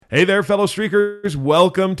Hey there, fellow streakers.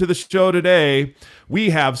 Welcome to the show today. We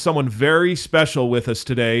have someone very special with us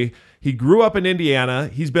today. He grew up in Indiana.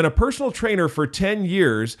 He's been a personal trainer for 10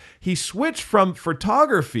 years. He switched from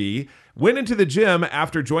photography, went into the gym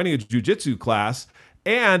after joining a jiu-jitsu class,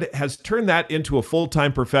 and has turned that into a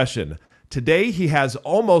full-time profession. Today, he has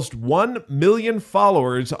almost 1 million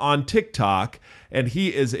followers on TikTok, and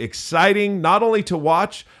he is exciting not only to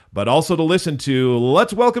watch, but also to listen to.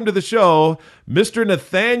 Let's welcome to the show, Mr.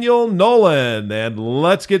 Nathaniel Nolan, and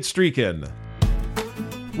let's get streaking.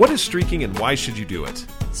 What is streaking and why should you do it?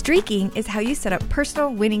 Streaking is how you set up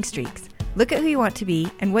personal winning streaks. Look at who you want to be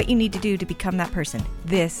and what you need to do to become that person.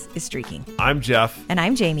 This is streaking. I'm Jeff. And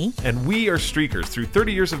I'm Jamie. And we are streakers. Through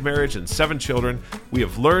 30 years of marriage and 7 children, we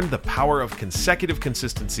have learned the power of consecutive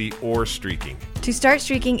consistency or streaking. To start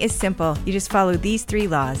streaking is simple. You just follow these 3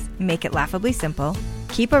 laws. Make it laughably simple,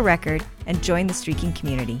 keep a record, and join the streaking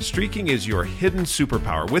community. Streaking is your hidden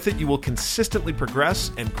superpower. With it, you will consistently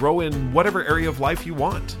progress and grow in whatever area of life you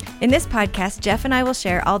want. In this podcast, Jeff and I will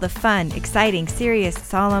share all the fun, exciting, serious,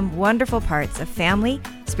 solemn, wonderful parts of family,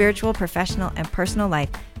 spiritual, professional, and personal life,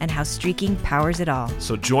 and how streaking powers it all.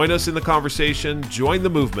 So join us in the conversation, join the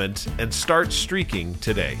movement, and start streaking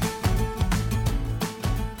today.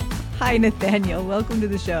 Hi, Nathaniel. Welcome to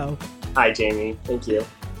the show. Hi, Jamie. Thank you.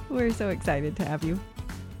 We're so excited to have you.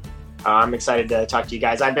 I'm excited to talk to you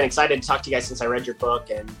guys. I've been excited to talk to you guys since I read your book,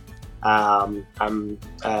 and I'm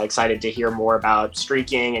excited to hear more about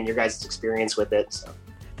streaking and your guys' experience with it. So.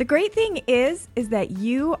 The great thing is that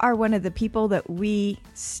you are one of the people that we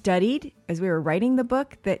studied as we were writing the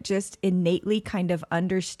book that just innately kind of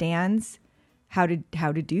understands how to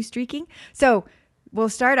do streaking. So we'll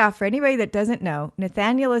start off, for anybody that doesn't know,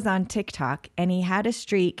 Nathaniel is on TikTok, and he had a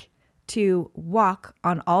streak to walk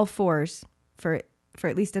on all fours for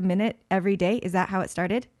at least a minute every day. Is that how it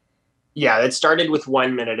started? Yeah, it started with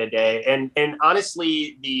 1 minute a day. And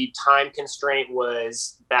honestly, the time constraint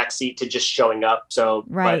was backseat to just showing up. So,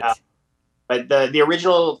 right. But the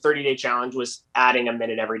original 30-day challenge was adding a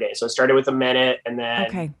minute every day. So it started with a minute and then.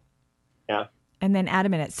 Okay. Yeah. And then add a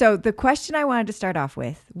minute. So the question I wanted to start off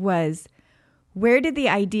with was, where did the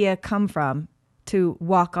idea come from to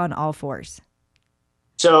walk on all fours?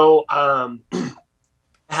 So,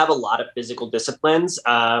 I have a lot of physical disciplines.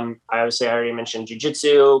 I already mentioned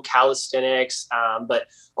jiu-jitsu, calisthenics, but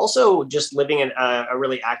also just living in a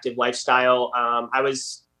really active lifestyle.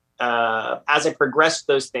 As I progressed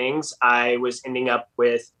those things, I was ending up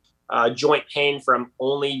with joint pain from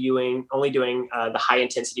only doing the high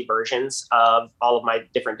intensity versions of all of my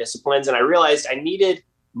different disciplines. And I realized I needed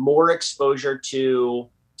more exposure to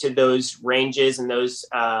those ranges and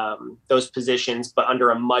those positions, but under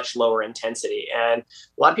a much lower intensity. And a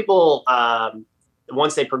lot of people,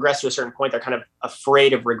 once they progress to a certain point, they're kind of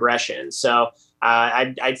afraid of regression. So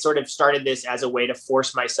I sort of started this as a way to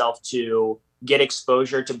force myself to get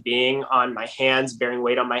exposure to being on my hands, bearing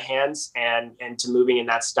weight on my hands, and to moving in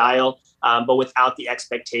that style, but without the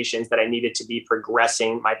expectations that I needed to be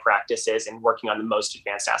progressing my practices and working on the most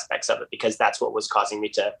advanced aspects of it, because that's what was causing me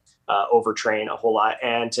to overtrain a whole lot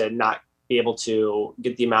and to not be able to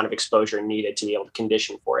get the amount of exposure needed to be able to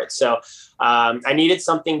condition for it. So I needed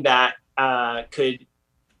something that could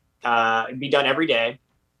be done every day.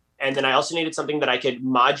 And then I also needed something that I could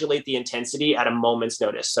modulate the intensity at a moment's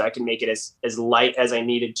notice. So I can make it as light as I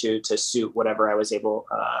needed to suit whatever I was able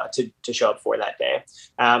to show up for that day.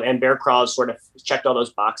 And bear crawls sort of checked all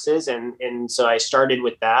those boxes. And so I started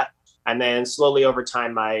with that. And then slowly over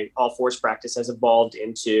time, my all fours practice has evolved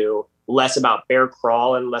into less about bear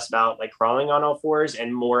crawl and less about like crawling on all fours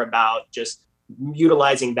and more about just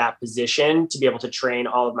utilizing that position to be able to train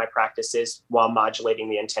all of my practices while modulating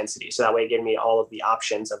the intensity. So that way it gave me all of the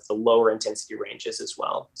options of the lower intensity ranges as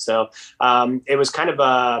well. So it was kind of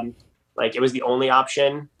it was the only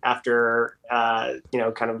option after,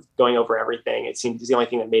 kind of going over everything. It seemed the only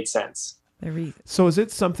thing that made sense. So is it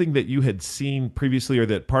something that you had seen previously or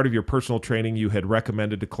that part of your personal training you had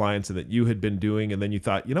recommended to clients and that you had been doing, and then you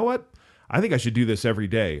thought, you know what, I think I should do this every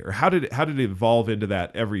day? Or how did it evolve into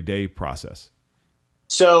that everyday process?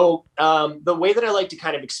 So the way that I like to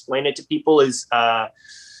kind of explain it to people is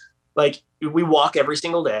we walk every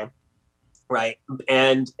single day, right?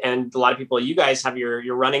 And a lot of people, you guys have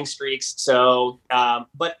your running streaks. So,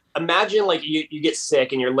 but imagine like you get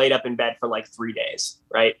sick and you're laid up in bed for like 3 days,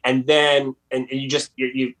 right? And then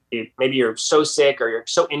you maybe you're so sick or you're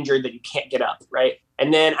so injured that you can't get up, right?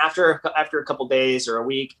 And then after a couple days or a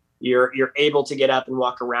week, you're able to get up and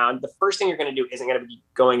walk around. The first thing you're going to do isn't going to be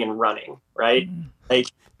going and running, right? Mm.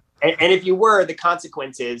 And if you were, the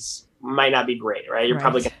consequences might not be great, right? You're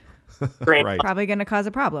probably going to probably going to cause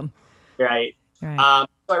a problem. Right. So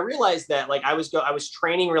I realized that like I was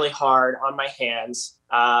training really hard on my hands,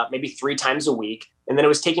 maybe 3 times a week. And then it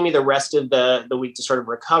was taking me the rest of the week to sort of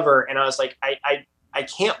recover. And I was like, I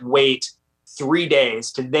can't wait 3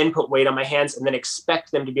 days to then put weight on my hands and then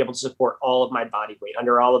expect them to be able to support all of my body weight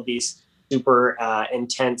under all of these super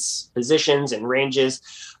intense positions and ranges.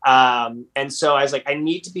 And so I was like, I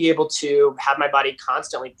need to be able to have my body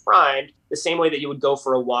constantly primed the same way that you would go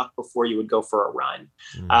for a walk before you would go for a run.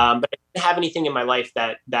 But I didn't have anything in my life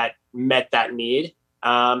that met that need.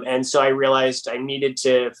 And so I realized I needed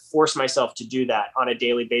to force myself to do that on a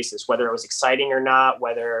daily basis, whether it was exciting or not,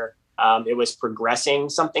 whether it was progressing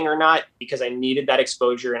something or not, because I needed that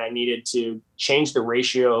exposure and I needed to change the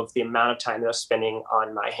ratio of the amount of time that I was spending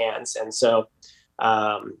on my hands. And so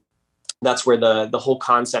that's where the whole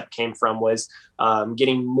concept came from, was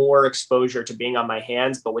getting more exposure to being on my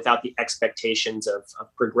hands, but without the expectations of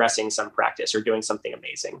progressing some practice or doing something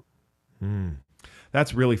amazing.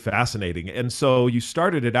 That's really fascinating. And so you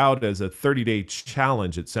started it out as a 30-day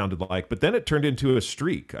challenge, it sounded like, but then it turned into a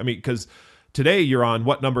streak. I mean, because today you're on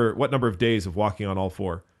what number of days of walking on all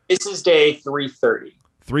four? This is day 330.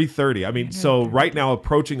 330. I mean, so right now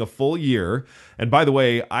approaching a full year. And by the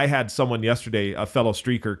way, I had someone yesterday, a fellow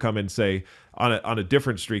streaker, come and say on a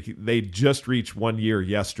different streak, they just reached 1 year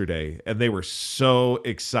yesterday, and they were so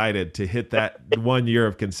excited to hit that 1 year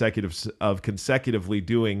of consecutively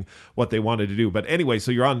doing what they wanted to do. But anyway,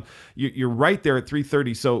 so you're right there at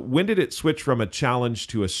 330. So when did it switch from a challenge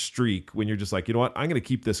to a streak, when you're just like, you know what, I'm going to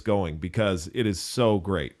keep this going because it is so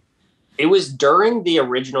great? It was during the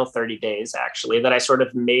original 30 days, actually, that I sort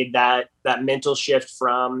of made that mental shift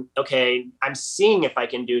from, okay, I'm seeing if I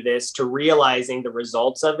can do this, to realizing the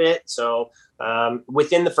results of it. So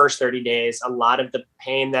within the first 30 days, a lot of the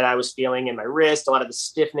pain that I was feeling in my wrist, a lot of the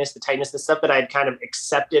stiffness, the tightness, the stuff that I'd kind of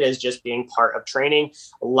accepted as just being part of training,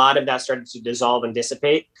 a lot of that started to dissolve and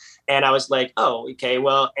dissipate. And I was like, oh, okay,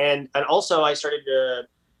 well, and also I started to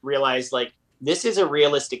realize, like, this is a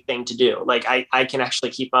realistic thing to do. Like I can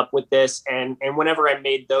actually keep up with this. And whenever I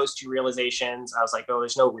made those two realizations, I was like, oh,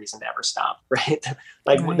 there's no reason to ever stop. Right.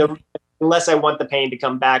 Unless I want the pain to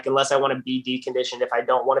come back, unless I want to be deconditioned, if I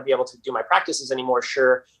don't want to be able to do my practices anymore,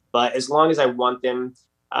 sure. But as long as I want them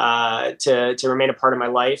to remain a part of my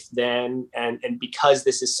life, then, and because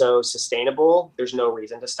this is so sustainable, there's no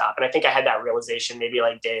reason to stop. And I think I had that realization maybe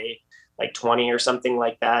like day, like 20 or something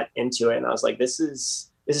like that into it. And I was like, this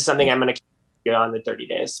is something I'm going to on the 30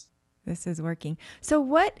 days. This is working. So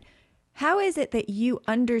how is it that you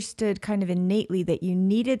understood kind of innately that you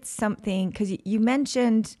needed something? Because you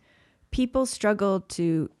mentioned people struggle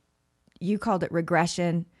you called it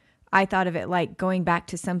regression. I thought of it like going back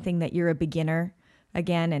to something that you're a beginner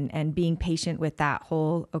again, and being patient with that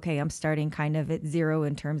whole, okay, I'm starting kind of at zero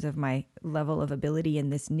in terms of my level of ability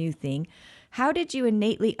in this new thing. How did you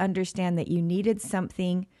innately understand that you needed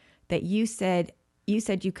something that you said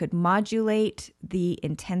you could modulate the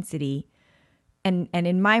intensity? And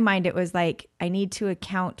in my mind, it was like, I need to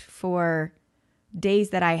account for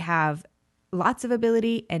days that I have lots of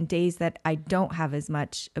ability and days that I don't have as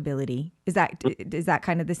much ability. Is that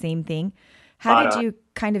kind of the same thing? How did you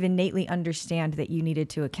kind of innately understand that you needed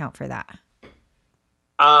to account for that?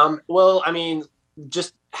 Well, I mean,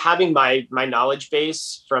 just having my knowledge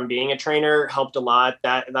base from being a trainer helped a lot.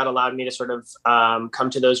 That allowed me to sort of come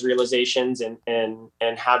to those realizations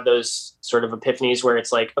and have those sort of epiphanies where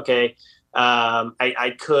it's like, okay,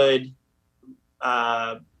 I could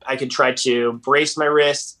try to brace my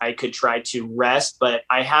wrists. I could try to rest, but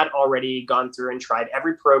I had already gone through and tried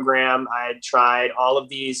every program. I had tried all of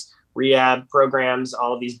these rehab programs,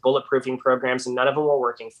 all of these bulletproofing programs, and none of them were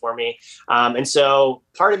working for me. And so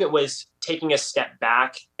part of it was taking a step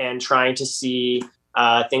back and trying to see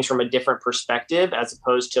things from a different perspective, as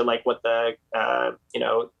opposed to like what the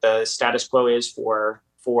status quo is for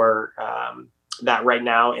that right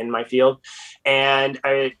now in my field. And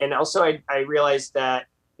also I realized that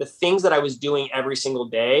the things that I was doing every single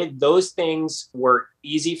day, those things were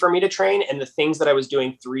easy for me to train. And the things that I was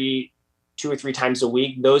doing 2 or 3 times a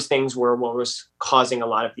week, those things were what was causing a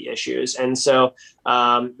lot of the issues. And so,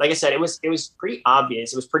 like I said, it was pretty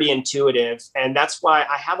obvious. It was pretty intuitive. And that's why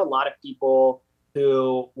I have a lot of people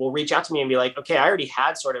who will reach out to me and be like, okay, I already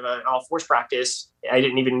had sort of an all force practice. I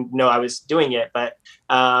didn't even know I was doing it. But,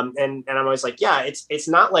 and I'm always like, yeah, it's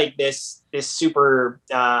not like this super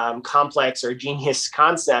complex or genius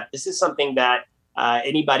concept. This is something that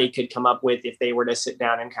anybody could come up with if they were to sit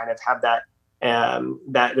down and kind of have that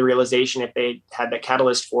the realization, if they had that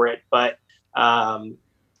catalyst for it. But I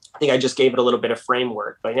think I just gave it a little bit of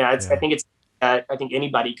framework. But yeah, I think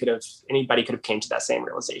anybody could have came to that same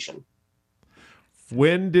realization.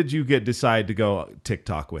 When did you decide to go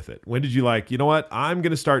TikTok with it? When did you like, you know what, I'm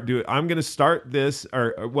going to start this,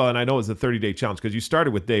 well, and I know it's a 30-day challenge because you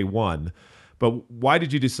started with day one, but why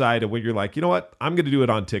did you decide when you're like, you know what, I'm going to do it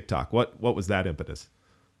on TikTok? What was that impetus?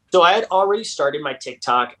 So I had already started my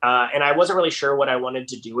TikTok, and I wasn't really sure what I wanted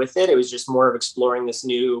to do with it. It was just more of exploring this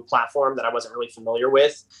new platform that I wasn't really familiar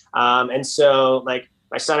with. And so like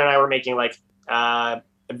my son and I were making like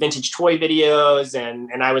vintage toy videos,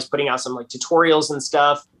 and I was putting out some like tutorials and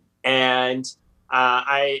stuff. And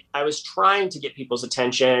I was trying to get people's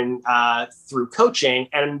attention through coaching.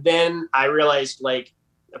 And then I realized like,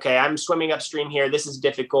 okay, I'm swimming upstream here. This is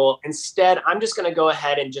difficult. Instead, I'm just going to go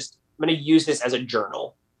ahead and I'm going to use this as a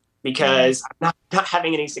journal, because I'm not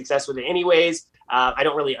having any success with it anyways. I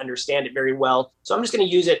don't really understand it very well. So I'm just going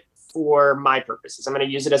to use it for my purposes. I'm going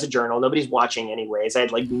to use it as a journal. Nobody's watching anyways. I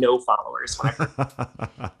had like no followers.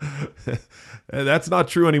 That's not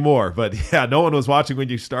true anymore, but yeah, no one was watching when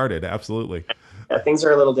you started. Absolutely. Yeah, things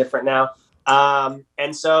are a little different now.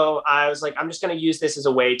 And so I was like, I'm just going to use this as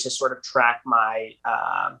a way to sort of track my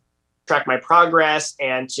progress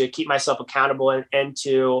and to keep myself accountable, and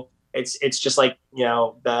to, it's just like, you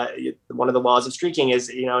know, one of the laws of streaking is,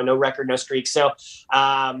 you know, no record, no streak. So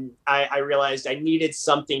I realized I needed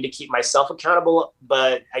something to keep myself accountable,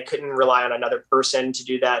 but I couldn't rely on another person to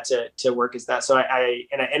do that, to work as that. So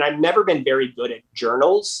I've never been very good at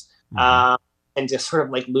journals, and just sort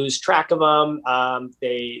of like lose track of them.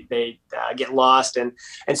 They get lost. And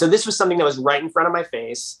so this was something that was right in front of my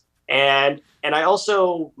face. And I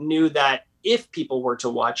also knew that if people were to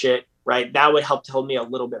watch it, right, that would help to hold me a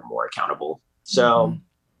little bit more accountable. So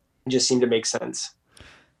it just seemed to make sense.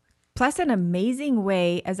 Plus an amazing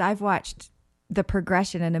way, as I've watched the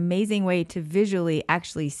progression, an amazing way to visually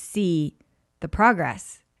actually see the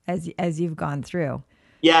progress as you've gone through.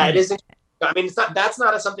 Yeah, it is. I mean, that's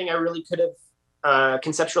not something I really could have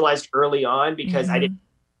conceptualized early on, because I didn't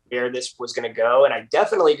know where this was going to go. And I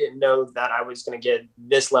definitely didn't know that I was going to get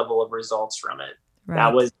this level of results from it. Right.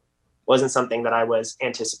 That wasn't something that I was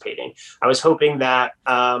anticipating. I was hoping that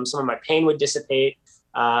some of my pain would dissipate,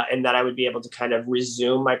 and that I would be able to kind of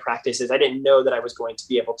resume my practices. I didn't know that I was going to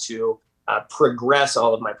be able to progress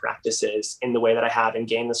all of my practices in the way that I have, and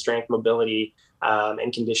gain the strength, mobility,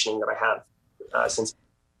 and conditioning that I have since.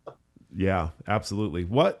 Yeah, absolutely.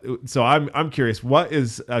 So I'm curious, what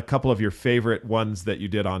is a couple of your favorite ones that you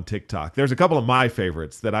did on TikTok? There's a couple of my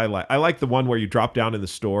favorites that I like. I like the one where you drop down in the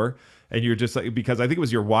store and you're just like, because I think it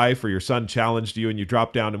was your wife or your son challenged you, and you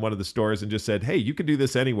dropped down in one of the stores and just said, hey, you can do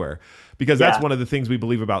this anywhere. Because that's one of the things we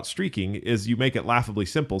believe about streaking, is you make it laughably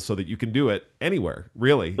simple so that you can do it anywhere,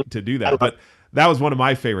 really, to do that. But that was one of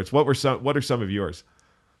my favorites. What are some of yours?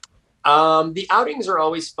 The outings are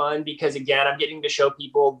always fun, because again, I'm getting to show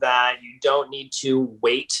people that you don't need to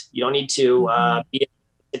wait. You don't need to be in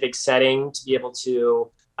a specific setting to be able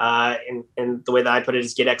to, and the way that I put it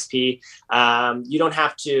is get XP. You don't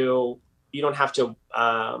have to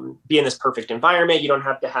be in this perfect environment. You don't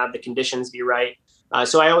have to have the conditions be right.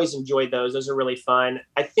 So I always enjoyed those. Those are really fun.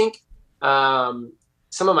 I think some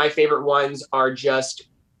of my favorite ones are just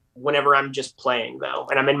whenever I'm just playing, though,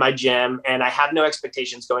 and I'm in my gym and I have no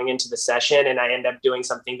expectations going into the session, and I end up doing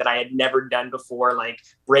something that I had never done before, like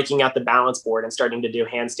breaking out the balance board and starting to do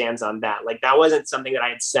handstands on that. Like, that wasn't something that I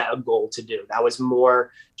had set a goal to do. That was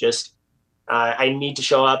more just, I need to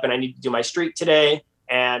show up and I need to do my streak today.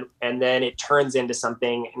 And then it turns into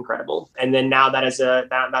something incredible. And then now that's an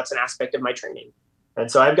aspect of my training. And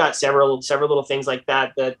so I've got several little things like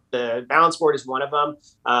that. The balance board is one of them.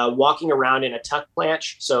 Walking around in a tuck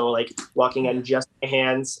planche, so like walking on just my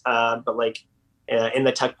hands, but like in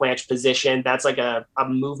the tuck planche position. That's like a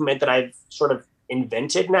movement that I've sort of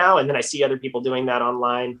invented now, and then I see other people doing that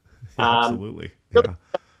online. Absolutely, really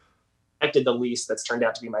affected the least. That's turned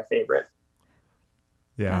out to be my favorite.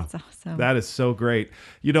 Yeah, that's awesome. That is so great.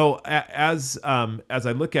 You know, as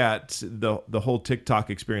I look at the whole TikTok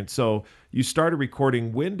experience, so you started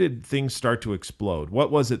recording. When did things start to explode?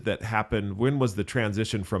 What was it that happened? When was the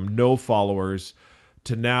transition from no followers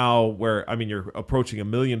to now where, I mean, you're approaching 1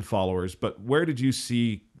 million followers, but where did you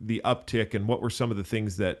see the uptick, and what were some of the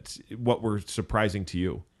things what were surprising to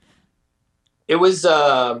you? It was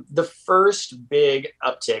the first big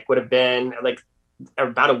uptick would have been like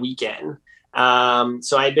about a weekend.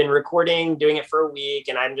 So I'd been recording, doing it for a week,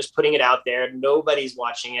 and I'm just putting it out there. Nobody's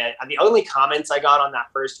watching it. The only comments I got on that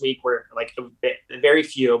first week were like very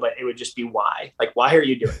few, but it would just be why. Like, why are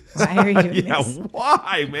you doing this? Why are you doing this?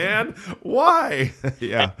 Why, man? Why?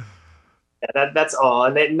 Yeah. That's all.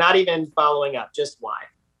 And then not even following up, just why.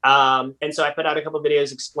 And so I put out a couple of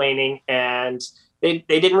videos explaining, and they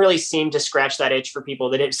didn't really seem to scratch that itch for people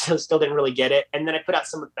that still didn't really get it. And then I put out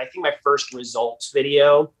I think my first results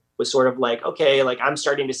video was sort of like, okay, like I'm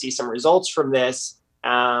starting to see some results from this.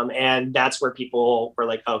 And that's where people were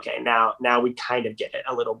like, okay, now we kind of get it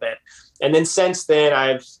a little bit. And then since then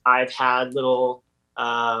I've had little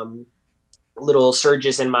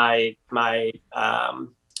surges in my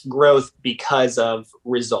growth because of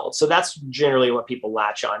results. So that's generally what people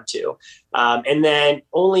latch onto. And then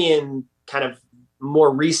only in kind of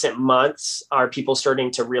more recent months are people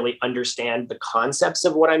starting to really understand the concepts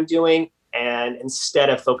of what I'm doing. And instead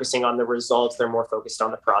of focusing on the results, they're more focused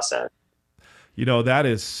on the process. That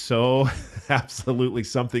is so absolutely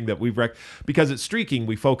something that because it's streaking,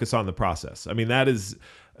 we focus on the process. I mean, that is,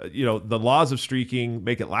 the laws of streaking,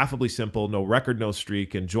 make it laughably simple, no record, no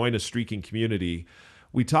streak, and join a streaking community.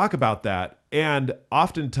 We talk about that. And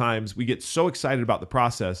oftentimes we get so excited about the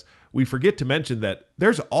process, we forget to mention that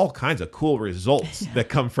there's all kinds of cool results that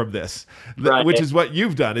come from this, right. Which is what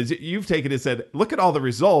you've done, is you've taken and said, look at all the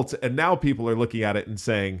results. And now people are looking at it and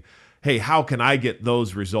saying, hey, how can I get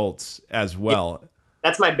those results as well?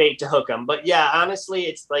 That's my bait to hook them. But yeah, honestly,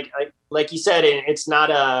 it's like you said, it's not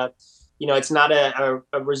a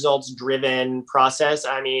results driven process.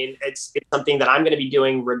 I mean, it's something that I'm going to be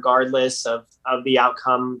doing regardless of the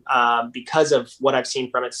outcome, because of what I've seen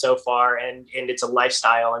from it so far. And it's a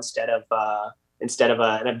lifestyle instead of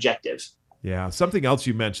an objective. Yeah. Something else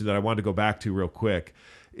you mentioned that I wanted to go back to real quick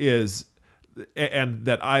is, and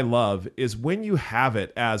that I love, is when you have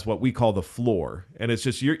it as what we call the floor. And it's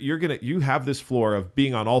just, you have this floor of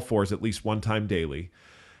being on all fours at least one time daily.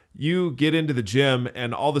 You get into the gym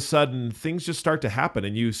and all of a sudden things just start to happen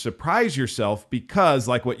and you surprise yourself because,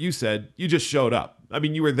 like what you said, you just showed up. I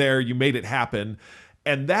mean, you were there, you made it happen.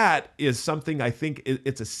 And that is something I think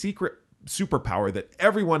it's a secret superpower that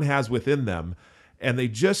everyone has within them. And they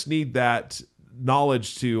just need that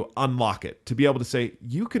knowledge to unlock it, to be able to say,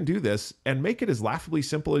 you can do this and make it as laughably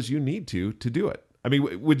simple as you need to do it. I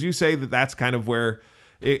mean, would you say that that's kind of where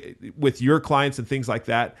with your clients and things like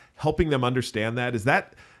that, helping them understand that, is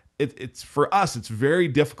that it's for us, it's very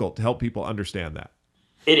difficult to help people understand that.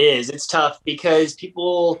 It is. It's tough because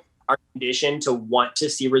people are conditioned to want to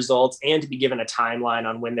see results and to be given a timeline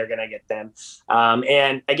on when they're going to get them.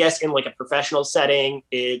 And I guess in like a professional setting,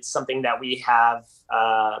 it's something that we have,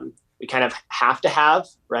 we kind of have to have,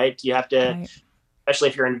 right? You have to, right. Especially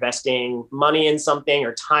if you're investing money in something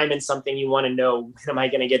or time in something, you want to know, when am I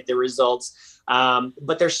going to get the results?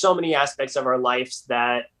 But there's so many aspects of our lives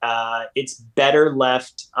that it's better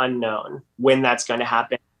left unknown when that's going to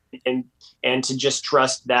happen. And to just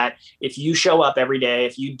trust that if you show up every day,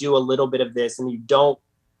 if you do a little bit of this and you don't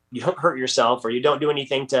hurt yourself or you don't do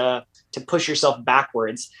anything to push yourself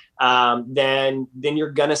backwards, then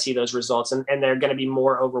you're going to see those results and they're going to be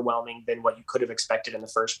more overwhelming than what you could have expected in the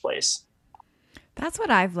first place. That's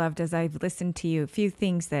what I've loved as I've listened to you. A few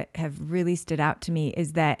things that have really stood out to me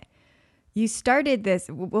is that you started this.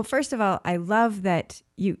 Well, first of all, I love that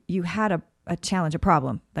you had a challenge, a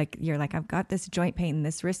problem. Like you're like, I've got this joint pain and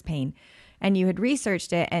this wrist pain, and you had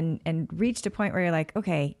researched it and reached a point where you're like,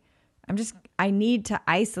 okay, I need to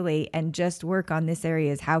isolate and just work on this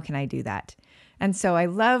area. How can I do that? And so I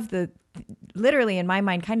love literally in my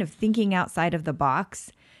mind, kind of thinking outside of the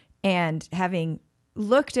box and having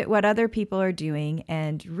looked at what other people are doing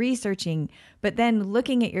and researching, but then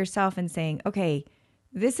looking at yourself and saying, okay,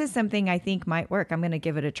 this is something I think might work. I'm going to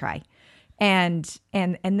give it a try. And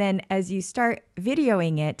then as you start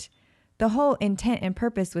videoing it, the whole intent and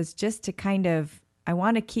purpose was just to kind of, I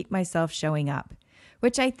want to keep myself showing up,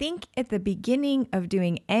 which I think at the beginning of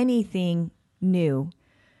doing anything new,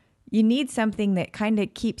 you need something that kind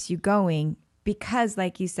of keeps you going because,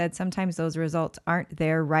 like you said, sometimes those results aren't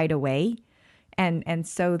there right away. And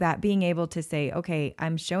so that being able to say, okay,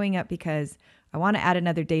 I'm showing up because I want to add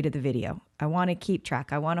another day to the video. I want to keep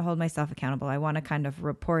track. I want to hold myself accountable. I want to kind of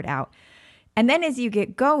report out. And then as you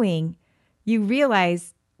get going, you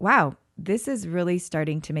realize, wow, this is really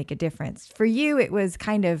starting to make a difference. For you, it was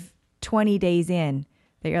kind of 20 days in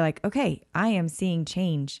that you're like, okay, I am seeing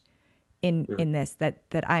change in this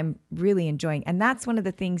that I'm really enjoying. And that's one of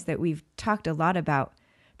the things that we've talked a lot about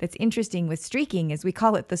that's interesting with streaking is we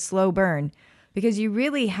call it the slow burn, because you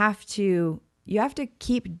really have to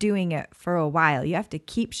keep doing it for a while. You have to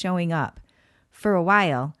keep showing up for a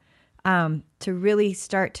while to really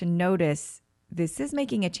start to notice this is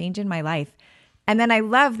making a change in my life. And then I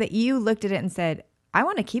love that you looked at it and said, I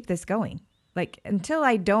want to keep this going. Like until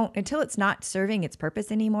it's not serving its purpose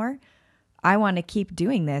anymore, I want to keep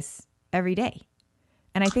doing this every day.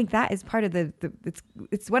 And I think that is part of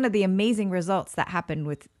it's one of the amazing results that happen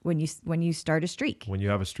with when you start a streak. When you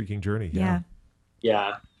have a streaking journey. Yeah.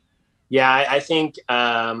 Yeah. Yeah, I think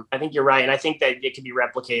you're right, and I think that it can be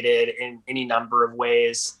replicated in any number of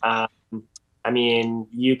ways. I mean,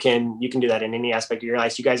 you can do that in any aspect of your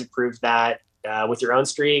life. You guys have proved that with your own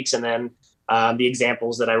streaks, and then the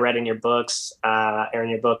examples that I read in your books or in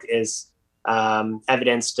your book is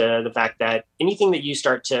evidence to the fact that anything that you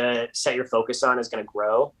start to set your focus on is going to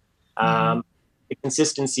grow. Mm-hmm. The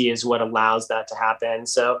consistency is what allows that to happen.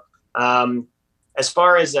 So, as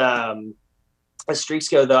far as streaks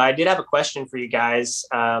go, though, I did have a question for you guys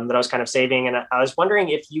that I was kind of saving, and I was wondering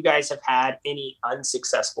if you guys have had any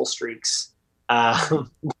unsuccessful streaks,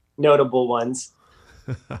 notable ones.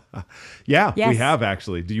 Yeah, we Yes. have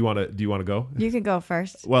actually. Do you want to go? You can go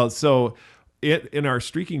first. Well, so in our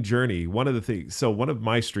streaking journey, one of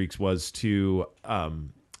my streaks was to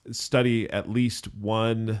study at least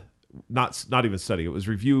one, not even study. It was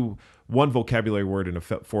review one vocabulary word in a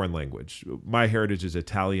foreign language. My heritage is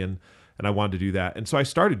Italian, and I wanted to do that, and so I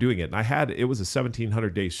started doing it. And it was a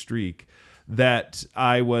 1,700-day streak that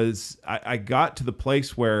I got to the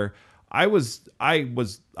place where I was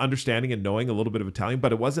understanding and knowing a little bit of Italian,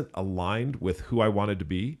 but it wasn't aligned with who I wanted to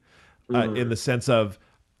be, in the sense of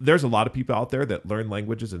there's a lot of people out there that learn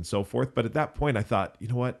languages and so forth. But at that point, I thought, you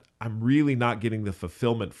know what? I'm really not getting the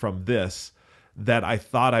fulfillment from this that I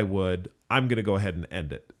thought I would. I'm going to go ahead and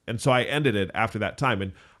end it. And so I ended it after that time,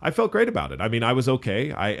 and I felt great about it. I mean, I was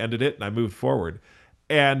okay. I ended it and I moved forward.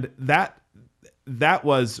 And that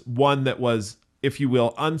was one that was, if you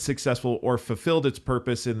will, unsuccessful or fulfilled its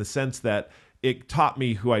purpose in the sense that it taught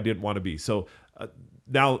me who I didn't want to be. So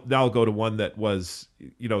now I'll go to one that was,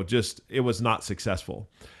 it was not successful.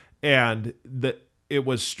 And it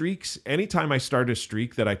was streaks. Anytime I started a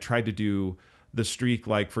streak that I tried to do the streak,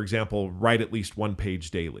 like, for example, write at least one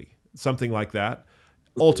page daily, something like that,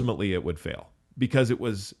 ultimately it would fail because it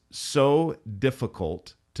was so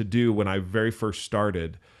difficult to do when I very first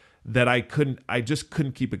started that I just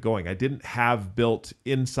couldn't keep it going. I didn't have built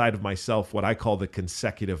inside of myself what I call the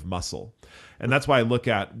consecutive muscle. And that's why I look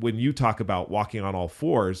at, when you talk about walking on all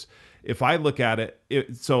fours, if I look at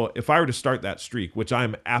so if I were to start that streak, which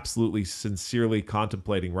I'm absolutely sincerely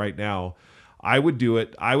contemplating right now, I would do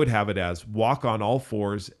it. I would have it as walk on all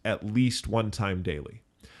fours at least one time daily.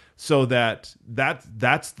 So that's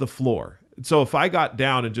the floor. So if I got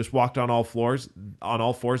down and just walked on all fours,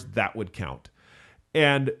 that would count.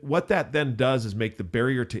 And what that then does is make the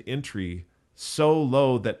barrier to entry so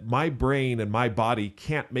low that my brain and my body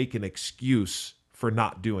can't make an excuse for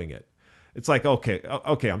not doing it. It's like, okay,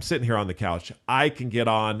 I'm sitting here on the couch. I can get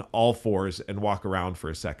on all fours and walk around for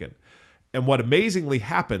a second. And what amazingly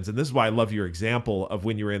happens, and this is why I love your example of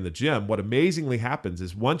when you're in the gym, what amazingly happens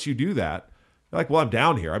is once you do that, you're like, well, I'm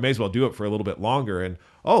down here. I may as well do it for a little bit longer. And,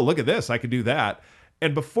 oh, look at this. I can do that.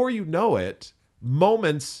 And before you know it,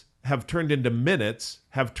 moments have turned into minutes,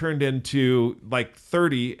 have turned into like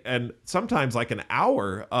 30 and sometimes like an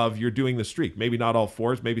hour of you're doing the streak. Maybe not all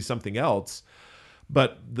fours, maybe something else.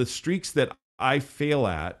 But the streaks that I fail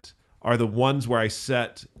at are the ones where I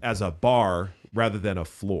set as a bar rather than a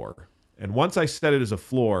floor. And once I set it as a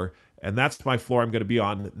floor, and that's my floor I'm going to be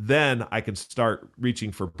on, then I can start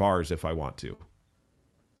reaching for bars if I want to.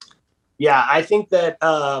 Yeah, I think that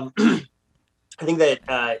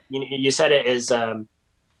you said it is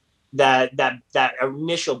that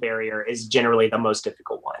initial barrier is generally the most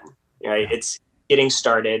difficult one. Right? It's getting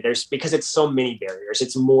started. Because it's so many barriers.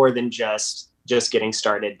 It's more than just getting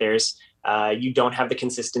started. There's you don't have the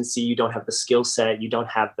consistency, you don't have the skill set, you don't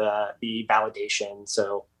have the validation.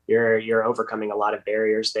 So you're overcoming a lot of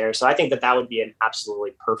barriers there. So I think that would be an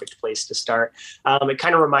absolutely perfect place to start. It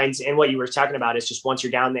kind of reminds, and what you were talking about is just once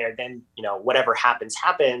you're down there, then whatever happens,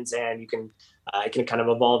 and you can it can kind of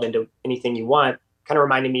evolve into anything you want. Kind of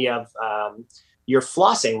reminded me of your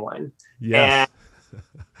flossing one. Yes.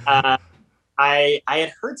 And I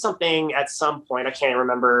had heard something at some point. I can't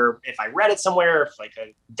remember if I read it somewhere, or if like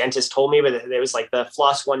a dentist told me, but it was like the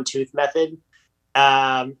floss one tooth method.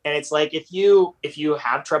 And it's like, if you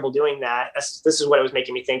have trouble doing that, this is what it was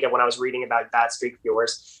making me think of when I was reading about that streak of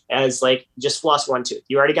yours, as like, just floss one tooth.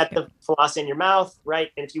 You already got the floss in your mouth,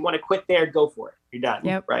 right? And if you want to quit there, go for it. You're done.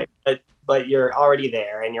 Yep. Right. But you're already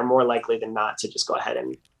there, and you're more likely than not to just go ahead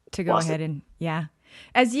and yeah.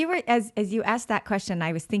 As you asked that question,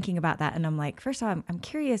 I was thinking about that, and I'm like, first of all, I'm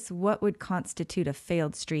curious what would constitute a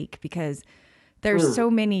failed streak, because there's so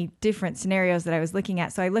many different scenarios that I was looking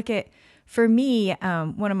at. So I look at, for me,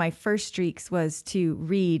 one of my first streaks was to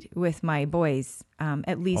read with my boys,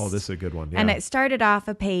 at least. Oh, this is a good one. Yeah. And it started off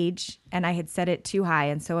a page, and I had set it too high.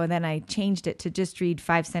 And so then I changed it to just read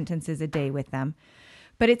 5 sentences a day with them.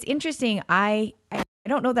 But it's interesting. I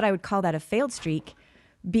don't know that I would call that a failed streak,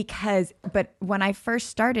 but when I first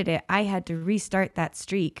started it, I had to restart that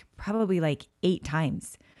streak probably like 8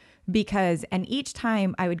 times and each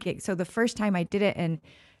time I would so the first time I did it and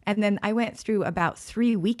then I went through about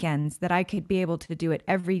 3 weekends that I could be able to do it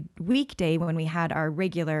every weekday when we had our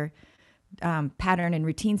regular pattern and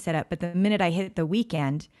routine set up. But the minute I hit the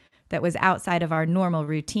weekend that was outside of our normal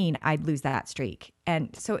routine, I'd lose that streak.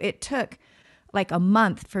 And so it took like a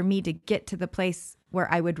month for me to get to the place where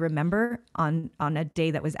I would remember on a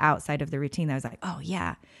day that was outside of the routine. I was like, oh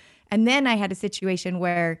yeah. And then I had a situation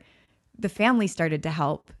where the family started to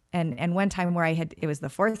help. And one time where it was the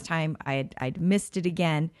 4th time I'd missed it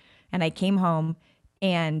again. And I came home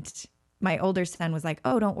and my older son was like,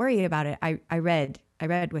 oh, don't worry about it. I read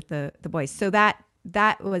with the boys. So that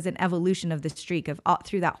was an evolution of the streak of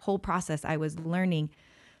through that whole process. I was learning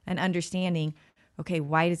and understanding, okay,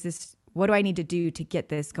 what do I need to do to get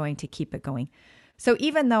this going, to keep it going? So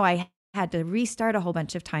even though I had to restart a whole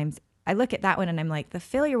bunch of times, I look at that one and I'm like, the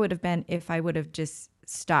failure would have been if I would have just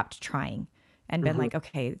stopped trying and been like,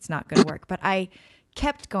 okay, it's not going to work. But I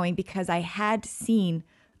kept going because I had seen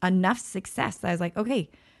enough success that I was like, okay,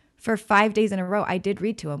 for 5 days in a row, I did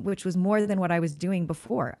read to him, which was more than what I was doing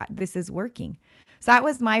before. This is working. So that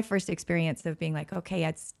was my first experience of being like, okay,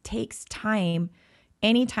 it takes time.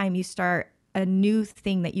 Anytime you start a new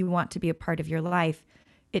thing that you want to be a part of your life,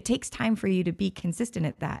 it takes time for you to be consistent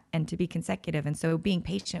at that and to be consecutive. And so being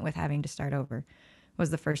patient with having to start over was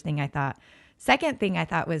the first thing I thought. Second thing I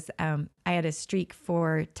thought was I had a streak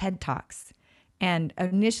for TED Talks. And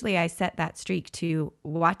initially I set that streak to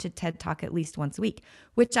watch a TED Talk at least once a week,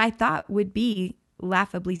 which I thought would be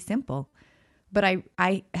laughably simple. But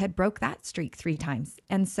I had broke that streak 3 times.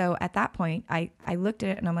 And so at that point, I looked at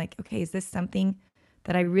it and I'm like, okay, is this something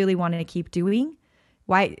that I really wanted to keep doing?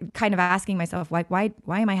 Why, kind of asking myself, like, why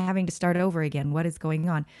am I having to start over again? What is going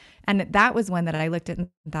on? And that was one that I looked at and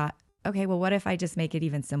thought, okay, well, what if I just make it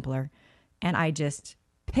even simpler and I just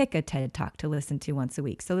pick a TED Talk to listen to once a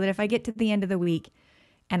week, so that if I get to the end of the week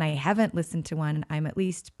and I haven't listened to one, I'm at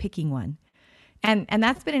least picking one. And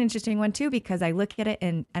that's been an interesting one too, because I look at it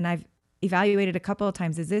and I've evaluated a couple of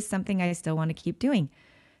times, is this something I still want to keep doing?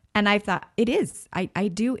 And I thought it is. I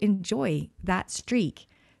do enjoy that streak,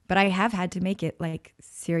 but I have had to make it like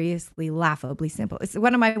seriously laughably simple. It's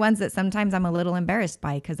one of my ones that sometimes I'm a little embarrassed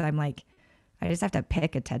by, because I'm like, I just have to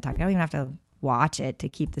pick a TED Talk. I don't even have to watch it to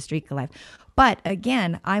keep the streak alive. But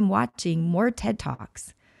again, I'm watching more TED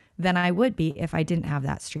Talks than I would be if I didn't have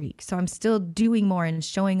that streak. So I'm still doing more and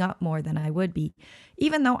showing up more than I would be,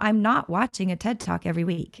 even though I'm not watching a TED Talk every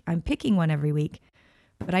week. I'm picking one every week,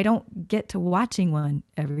 but I don't get to watching one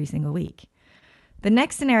every single week. The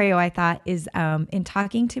next scenario I thought is in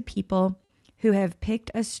talking to people who have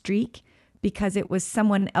picked a streak because it was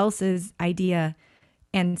someone else's idea.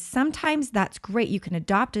 And sometimes that's great. You can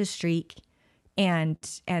adopt a streak and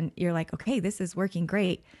you're like, okay, this is working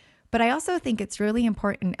great. But I also think it's really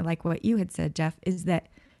important, like what you had said, Jeff, is that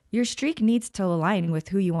your streak needs to align with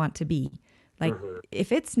who you want to be. Like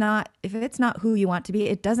if it's not who you want to be,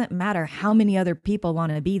 it doesn't matter how many other people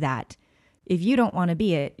want to be that. If you don't want to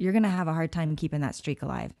be it, you're going to have a hard time keeping that streak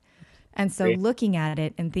alive. And so looking at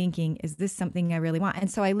it and thinking, is this something I really want? And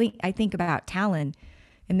so I think about Talon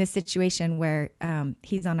in this situation where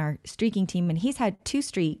he's on our streaking team, and he's had 2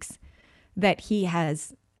 streaks that he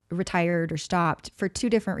has retired or stopped for 2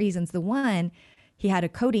 different reasons. The one, he had a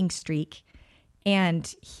coding streak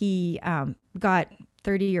and he got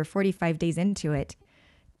 30 or 45 days into it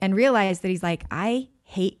and realized that he's like, I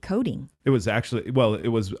hate coding. It was actually, it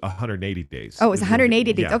was 180 days. Oh, it was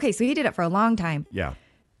 180 days. Yeah. Okay, so he did it for a long time. Yeah.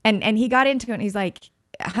 And he got into it and he's like,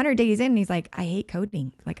 100 days in, and he's like, I hate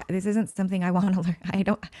coding. Like, this isn't something I want to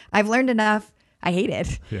learn. I've learned enough. I hate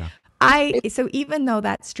it. Yeah. So even though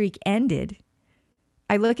that streak ended,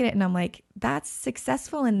 I look at it and I'm like, that's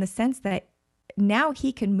successful in the sense that now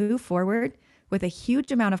he can move forward with a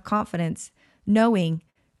huge amount of confidence, knowing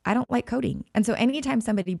I don't like coding. And so anytime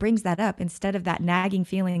somebody brings that up, instead of that nagging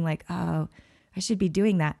feeling like, oh, I should be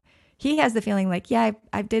doing that, he has the feeling like, yeah,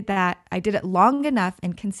 I did that. I did it long enough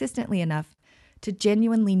and consistently enough to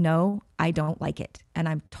genuinely know I don't like it. And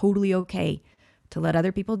I'm totally okay to let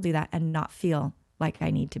other people do that and not feel like I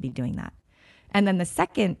need to be doing that. And then the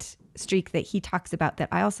second streak that he talks about that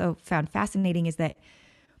I also found fascinating is that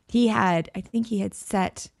I think he had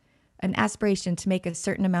set an aspiration to make a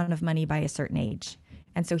certain amount of money by a certain age.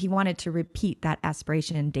 And so he wanted to repeat that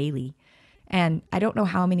aspiration daily. And I don't know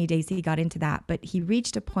how many days he got into that, but he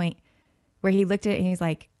reached a point where he looked at it and he's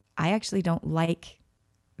like, I actually don't like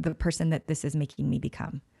the person that this is making me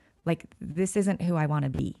become. Like, this isn't who I want to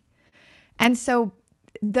be. And so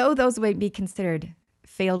though those would be considered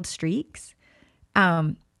failed streaks,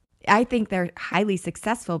 I think they're highly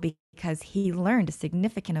successful because he learned a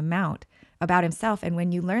significant amount about himself. And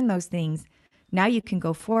when you learn those things, now you can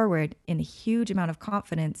go forward in a huge amount of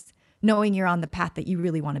confidence, knowing you're on the path that you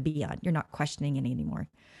really want to be on. You're not questioning it anymore.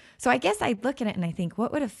 So I guess I look at it and I think,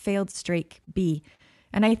 what would a failed streak be?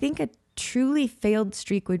 And I think a truly failed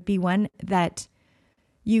streak would be one that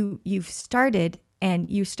you've started and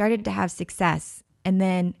you started to have success. And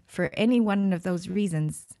then for any one of those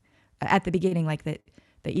reasons at the beginning, like that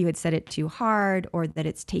you had set it too hard, or that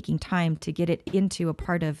it's taking time to get it into a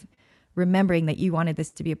part of remembering that you wanted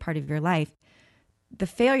this to be a part of your life. The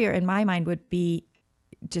failure in my mind would be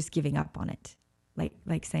just giving up on it.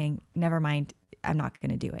 Like saying, never mind, I'm not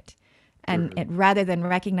going to do it. And rather than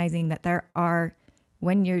recognizing that there are,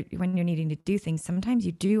 when you're needing to do things, sometimes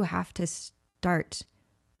you do have to start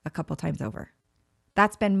a couple times over.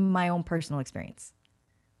 That's been my own personal experience.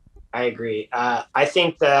 I agree. I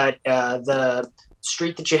think that the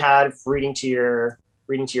streak that you had of reading to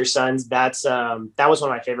your sons, that was one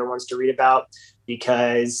of my favorite ones to read about,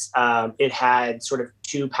 because it had sort of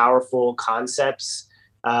two powerful concepts,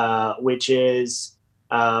 which is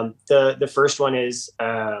the first one is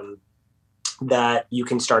that you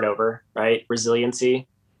can start over, right? Resiliency.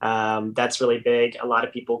 That's really big. A lot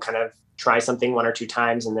of people kind of try something one or two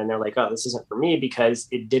times and then they're like, oh, this isn't for me because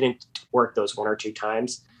it didn't work those one or two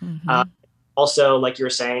times. Also, like you were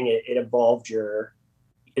saying, it evolved your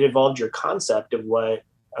concept of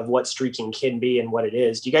what streaking can be and what it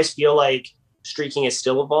is. Do you guys feel like streaking is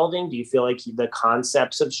still evolving? Do you feel like the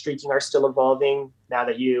concepts of streaking are still evolving now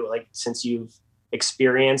that since you've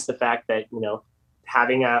experienced the fact that,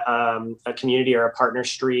 having a community or a partner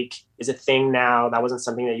streak is a thing now? That wasn't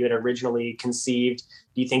something that you had originally conceived.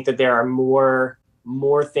 Do you think that there are more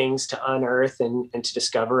things to unearth and to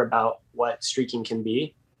discover about what streaking can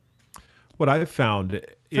be? What I've found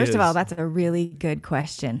First of all, that's a really good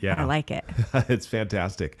question. Yeah. I like it. It's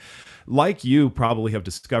fantastic. Like you probably have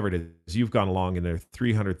discovered as you've gone along in their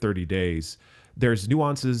 330 days, there's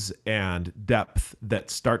nuances and depth that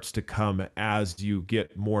starts to come as you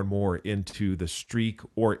get more and more into the streak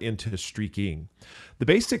or into streaking. The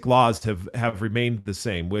basic laws have remained the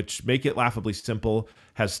same, which make it laughably simple,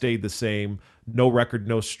 has stayed the same. No record,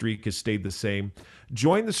 no streak has stayed the same.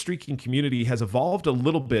 Join the streaking community has evolved a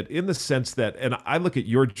little bit in the sense that, and I look at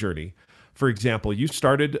your journey, for example, you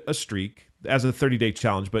started a streak as a 30-day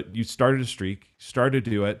challenge, but you started a streak, started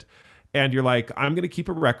to do it, and you're like, I'm going to keep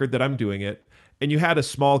a record that I'm doing it. And you had a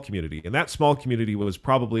small community, and that small community was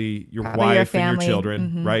probably your wife and your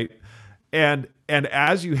children, right? And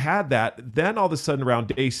as you had that, then all of a sudden around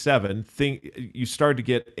day 7, you started to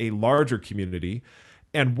get a larger community.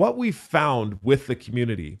 And what we found with the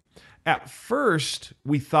community, at first,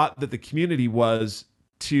 we thought that the community was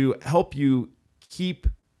to help you keep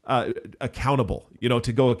accountable,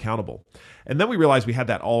 to go accountable. And then we realized we had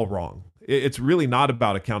that all wrong. It's really not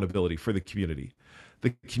about accountability for the community.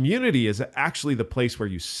 The community is actually the place where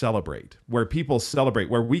you celebrate, where people celebrate,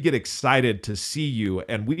 where we get excited to see you.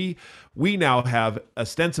 And we now have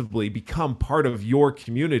ostensibly become part of your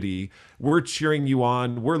community. We're cheering you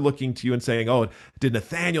on. We're looking to you and saying, oh, did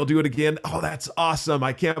Nathaniel do it again? Oh, that's awesome.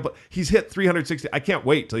 He's hit 360. I can't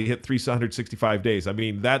wait till he hit 365 days. I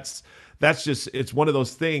mean, that's just, it's one of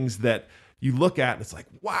those things that you look at and it's like,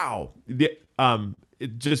 wow.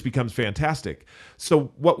 It just becomes fantastic.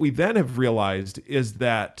 So what we then have realized is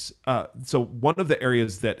that, so one of the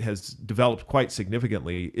areas that has developed quite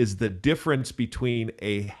significantly is the difference between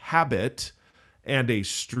a habit and a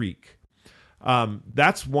streak.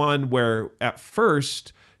 That's one where at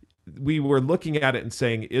first we were looking at it and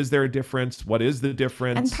saying, is there a difference? What is the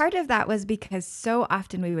difference? And part of that was because so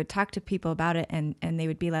often we would talk to people about it and they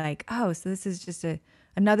would be like, oh, so this is just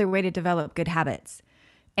another way to develop good habits.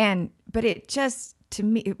 But it just, to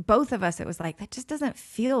me, both of us, it was like, that just doesn't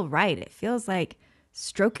feel right. It feels like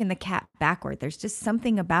stroking the cat backward. There's just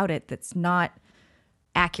something about it that's not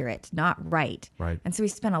accurate, not right. Right. And so we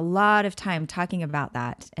spent a lot of time talking about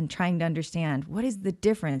that and trying to understand what is the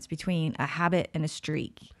difference between a habit and a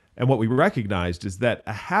streak. And what we recognized is that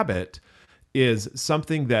a habit is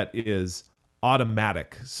something that is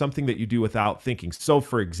automatic, something that you do without thinking. So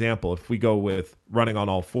for example, if we go with running on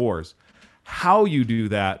all fours, how you do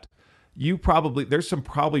that, there's some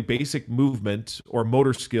probably basic movement or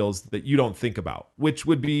motor skills that you don't think about, which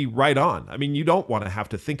would be right on. I mean, you don't want to have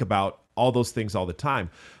to think about all those things all the time,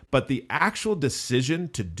 but the actual decision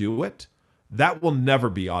to do it, that will never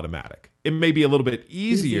be automatic. It may be a little bit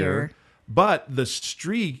easier. But the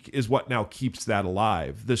streak is what now keeps that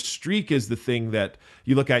alive. The streak is the thing that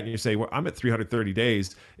you look at and you say, well, I'm at 330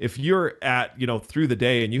 days. If you're at, through the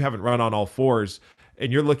day and you haven't run on all fours,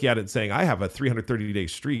 and you're looking at it and saying, I have a 330-day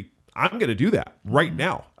streak. I'm going to do that right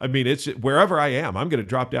now. I mean, it's wherever I am, I'm going to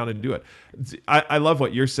drop down and do it. I love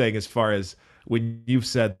what you're saying as far as when you've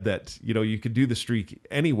said that, you can do the streak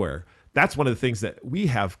anywhere. That's one of the things that we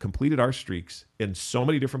have completed our streaks in so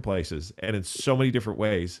many different places and in so many different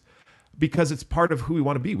ways because it's part of who we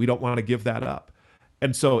want to be. We don't want to give that up.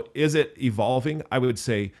 And so is it evolving? I would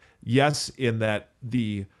say yes, in that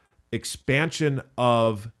the expansion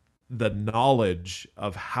of the knowledge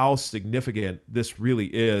of how significant this really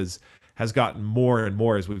is has gotten more and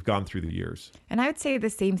more as we've gone through the years. And I would say the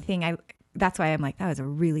same thing. That's why I'm like, that was a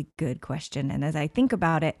really good question. And as I think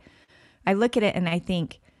about it, I look at it and I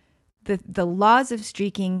think the laws of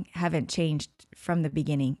streaking haven't changed from the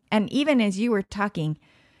beginning. And even as you were talking,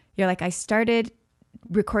 you're like, I started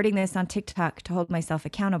recording this on TikTok to hold myself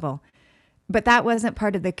accountable. But that wasn't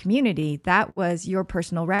part of the community. That was your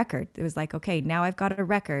personal record. It was like, okay, now I've got a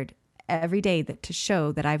record every day to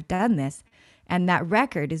show that I've done this. And that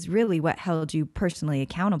record is really what held you personally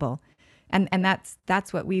accountable. And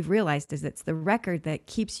that's what we've realized is it's the record that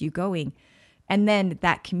keeps you going. And then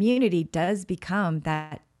that community does become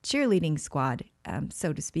that cheerleading squad,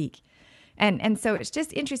 so to speak. And so it's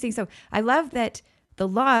just interesting. So I love that the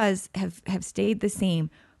laws have stayed the same.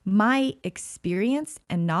 My experience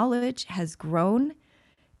and knowledge has grown.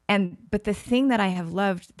 But the thing that I have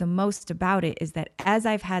loved the most about it is that as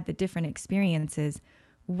I've had the different experiences,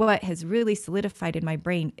 what has really solidified in my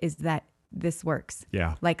brain is that this works.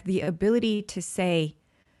 Yeah. Like the ability to say,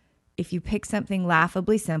 if you pick something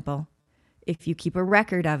laughably simple, if you keep a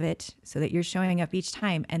record of it so that you're showing up each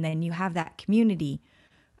time, and then you have that community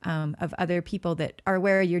of other people that are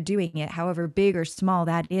where you're doing it, however big or small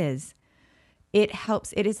that is, it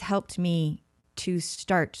has helped me to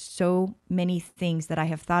start so many things that I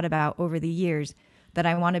have thought about over the years that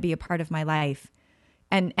I want to be a part of my life,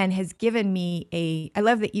 and has given me I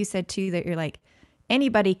love that you said too that you're like,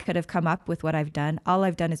 anybody could have come up with what I've done. All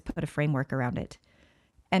I've done is put a framework around it.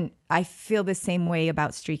 And I feel the same way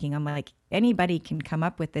about streaking. I'm like, anybody can come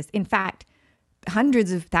up with this. In fact,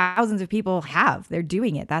 hundreds of thousands of people have. They're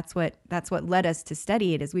doing it. That's what led us to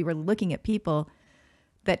study it, is we were looking at people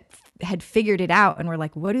that had figured it out and we're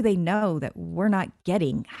like, what do they know that we're not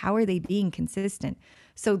getting? How are they being consistent?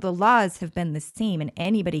 So the laws have been the same and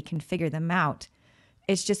anybody can figure them out.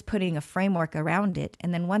 It's just putting a framework around it.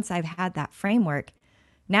 And then once I've had that framework,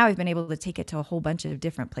 now I've been able to take it to a whole bunch of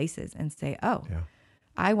different places and say, oh, yeah,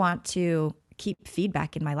 I want to keep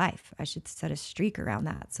feedback in my life. I should set a streak around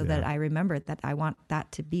that so that I remember that I want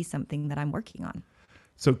that to be something that I'm working on.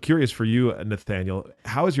 So curious for you, Nathaniel,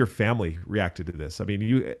 how has your family reacted to this? I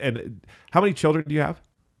mean, and how many children do you have?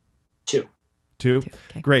 Two.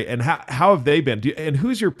 Okay. Great. And how have they been? And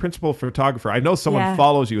who's your principal photographer? I know someone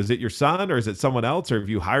follows you. Is it your son or is it someone else? Or have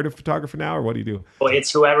you hired a photographer now, or what do you do? Well,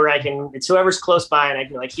 it's whoever's close by, and I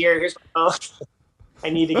can be like, here's my phone. I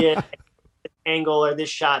need to get this angle or this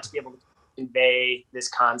shot to be able to convey this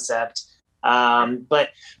concept. But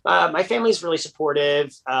my family's really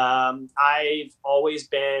supportive. I've always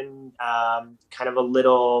been kind of a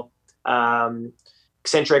little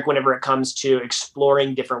eccentric whenever it comes to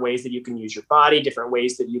exploring different ways that you can use your body, different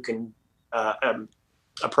ways that you can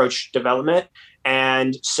approach development.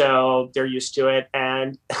 And so they're used to it.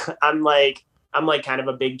 And I'm like kind of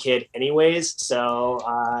a big kid anyways. So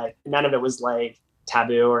none of it was like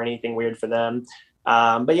taboo or anything weird for them.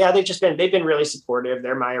 But yeah, they've been really supportive.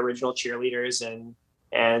 They're my original cheerleaders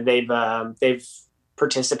and they've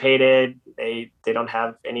participated. They don't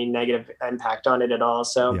have any negative impact on it at all.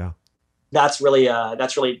 So yeah. That's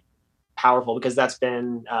really powerful, because that's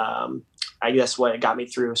been, I guess, what got me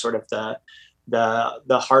through sort of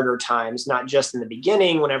the harder times, not just in the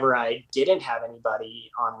beginning whenever I didn't have anybody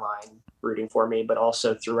online rooting for me, but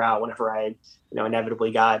also throughout whenever I,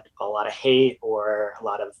 inevitably got a lot of hate or a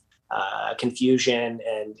lot of confusion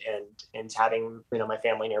and having, my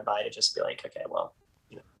family nearby to just be like, okay, well,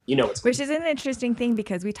 what's which is an interesting thing,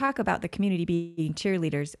 because we talk about the community being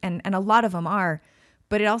cheerleaders and a lot of them are.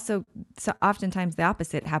 But it also, so oftentimes the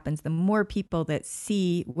opposite happens. The more people that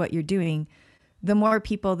see what you're doing, the more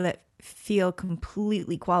people that feel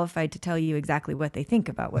completely qualified to tell you exactly what they think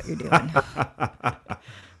about what you're doing.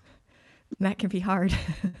 That can be hard.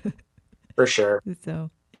 For sure.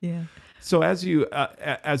 So, yeah. So as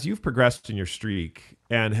you've progressed in your streak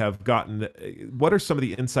and have gotten, what are some of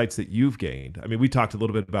the insights that you've gained? I mean, we talked a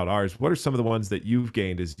little bit about ours. What are some of the ones that you've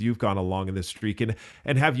gained as you've gone along in this streak, and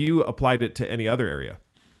have you applied it to any other area?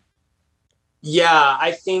 Yeah,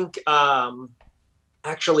 I think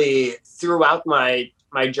actually throughout my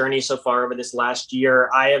journey so far over this last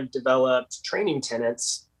year, I have developed training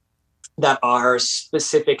tenets that are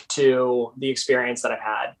specific to the experience that I've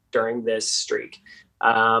had during this streak.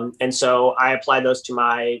 And so I apply those to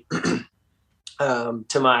my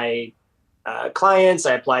clients.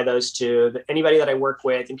 I apply those to anybody that I work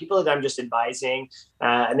with and people that I'm just advising,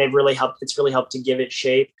 and they've really helped. It's really helped to give it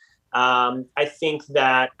shape. I think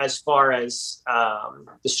that as far as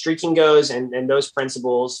the streaking goes and those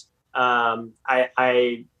principles,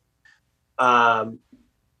 I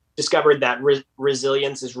discovered that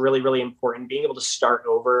resilience is really, really important. Being able to start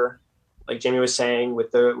over, like Jamie was saying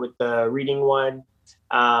with the reading one,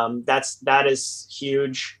 that is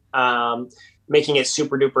huge. Making it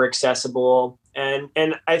super duper accessible. And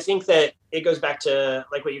I think that it goes back to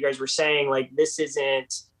like what you guys were saying, like this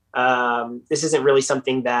isn't really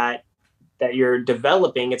something that you're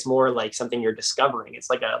developing. It's more like something you're discovering. It's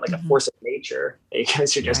like a force of nature that you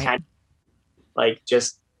guys are just kind of like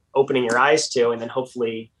just opening your eyes to, and then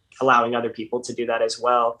hopefully allowing other people to do that as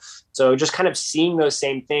well. So just kind of seeing those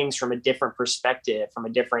same things from a different perspective, from a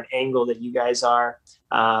different angle that you guys are.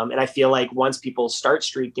 And I feel like once people start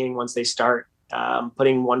streaking, once they start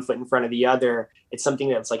putting one foot in front of the other, it's something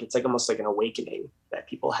that's like, it's like almost like an awakening that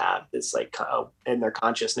people have. It's like in their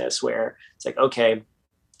consciousness where it's like, okay,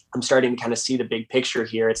 I'm starting to kind of see the big picture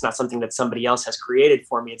here. It's not something that somebody else has created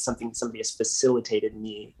for me. It's something somebody has facilitated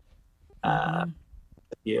me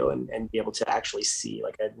view and be able to actually see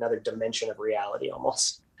like another dimension of reality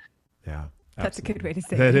almost. Yeah. That's a good way to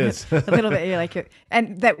say it. It is. a little bit. You're like,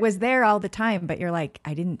 and that was there all the time, but you're like,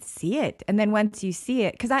 I didn't see it. And then once you see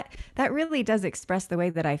it, because that really does express the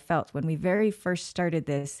way that I felt when we very first started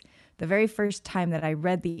this, the very first time that I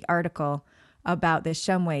read the article about the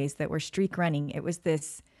Shumways that were streak running, it was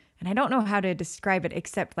this, and I don't know how to describe it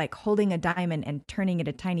except like holding a diamond and turning it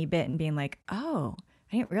a tiny bit and being like, oh,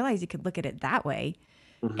 I didn't realize you could look at it that way.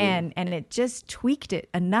 Mm-hmm. And it just tweaked it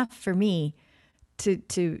enough for me to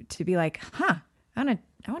be like, I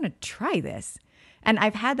want to try this. And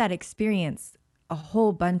I've had that experience a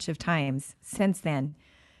whole bunch of times since then.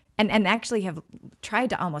 And actually have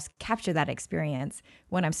tried to almost capture that experience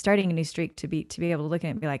when I'm starting a new streak to be able to look at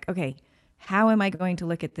it and be like, okay, how am I going to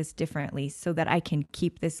look at this differently so that I can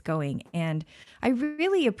keep this going? And I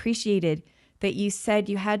really appreciated that you said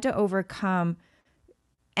you had to overcome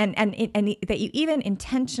and that you even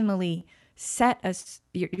intentionally set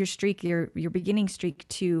your streak, your beginning streak,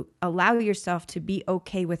 to allow yourself to be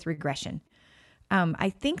okay with regression. I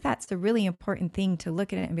think that's a really important thing to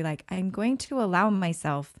look at it and be like, I'm going to allow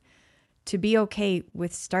myself to be okay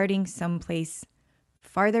with starting someplace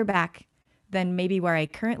farther back than maybe where I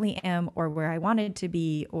currently am or where I wanted to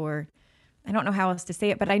be, or I don't know how else to say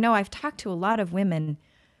it, but I know I've talked to a lot of women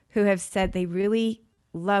who have said they really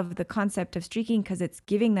love the concept of streaking because it's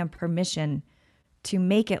giving them permission to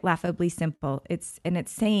make it laughably simple. It's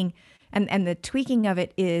saying, and the tweaking of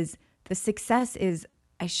it is, the success is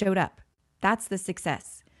I showed up. That's the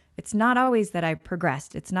success. It's not always that I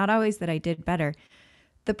progressed. It's not always that I did better.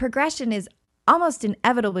 The progression is almost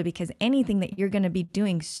inevitable because anything that you're going to be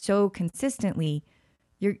doing so consistently,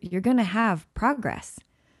 you're going to have progress.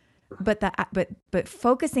 But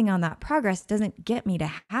focusing on that progress doesn't get me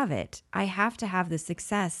to have it. I have to have the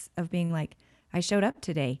success of being like, I showed up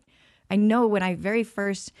today. I know when I very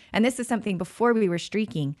first, and this is something before we were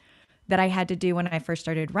streaking that I had to do when I first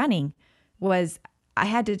started running, was I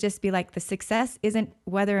had to just be like, the success isn't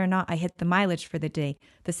whether or not I hit the mileage for the day.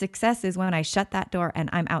 The success is when I shut that door and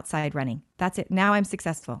I'm outside running. That's it. Now I'm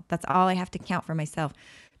successful. That's all I have to count for myself,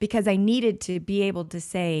 because I needed to be able to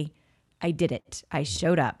say, I did it. I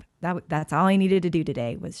showed up. That's all I needed to do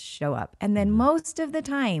today was show up. And then most of the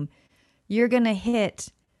time, you're going to hit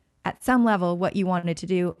at some level what you wanted to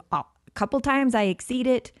do. A couple times I exceed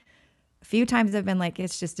it. A few times I've been like,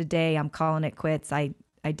 it's just a day. I'm calling it quits. I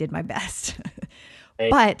did my best.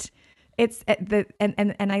 But it's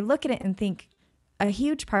and I look at it and think a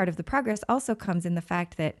huge part of the progress also comes in the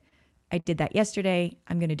fact that I did that yesterday.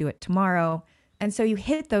 I'm going to do it tomorrow. And so you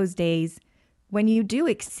hit those days when you do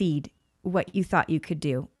exceed what you thought you could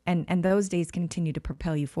do. And those days continue to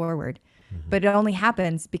propel you forward. Mm-hmm. But it only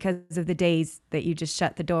happens because of the days that you just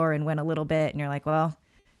shut the door and went a little bit and you're like, well,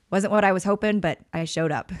 wasn't what I was hoping, but I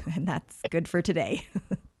showed up and that's good for today.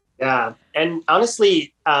 Yeah. And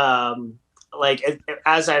honestly, like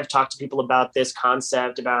as I've talked to people about this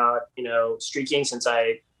concept about, streaking, since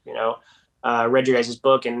I, read your guys'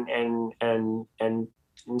 book and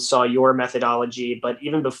saw your methodology, but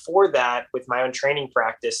even before that, with my own training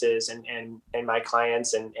practices and my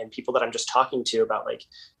clients and people that I'm just talking to about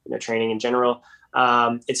training in general,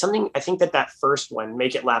 it's something I think that first one,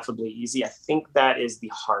 make it laughably easy. I think that is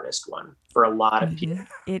the hardest one for a lot of people.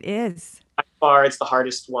 It is. by far, it's the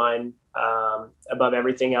hardest one above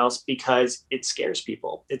everything else because it scares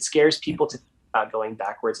people. It scares people to think about going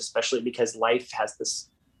backwards, especially because life has this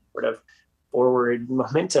sort of forward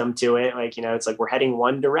momentum to it. Like, it's like we're heading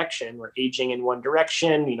one direction, we're aging in one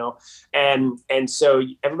direction, and so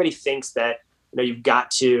everybody thinks that, you've got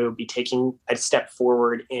to be taking a step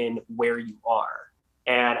forward in where you are.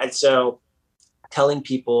 And so telling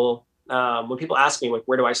people, when people ask me, like,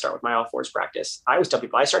 where do I start with my all fours practice? I always tell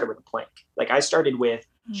people I started with a plank. Like I started with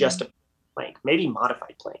just a plank, maybe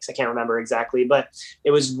modified planks. I can't remember exactly, but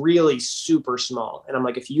it was really super small. And I'm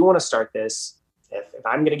like, if you want to start this, if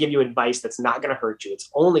I'm going to give you advice that's not going to hurt you, it's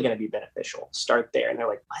only going to be beneficial, start there. And they're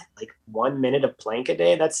like, what? Like 1 minute of plank a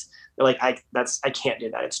day? They're like, I can't do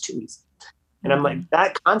that. It's too easy. And I'm like,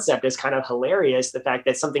 that concept is kind of hilarious. The fact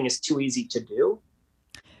that something is too easy to do.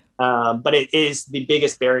 But it is the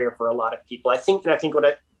biggest barrier for a lot of people. I think what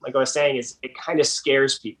I was saying is it kind of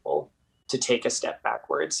scares people to take a step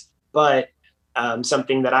backwards. But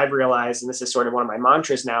something that I've realized, and this is sort of one of my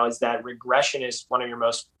mantras now, is that regression is one of your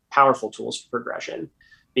most powerful tools for progression,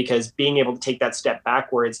 because being able to take that step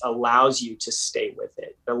backwards allows you to stay with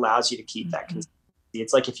it. It allows you to keep that consistency.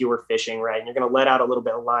 It's like if you were fishing, right? And you're going to let out a little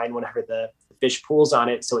bit of line whenever the fish pulls on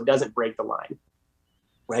it so it doesn't break the line,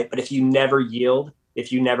 right? But if you never yield,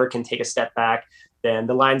 if you never can take a step back, then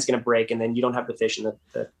the line's going to break and then you don't have the fish in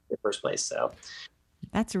the first place. So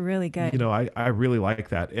that's really good. I really like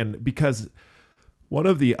that. And because one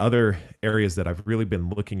of the other areas that I've really been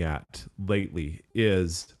looking at lately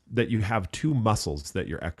is that you have two muscles that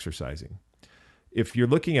you're exercising. If you're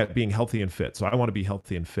looking at being healthy and fit, so I want to be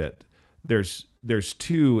healthy and fit, there's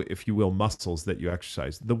two, if you will, muscles that you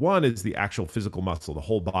exercise. The one is the actual physical muscle, the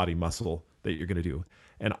whole body muscle that you're going to do.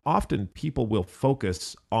 And often people will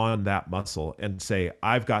focus on that muscle and say,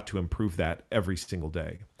 I've got to improve that every single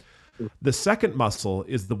day. The second muscle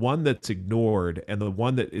is the one that's ignored and the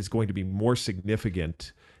one that is going to be more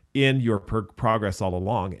significant in your progress all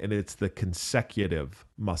along. And it's the consecutive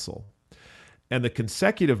muscle. And the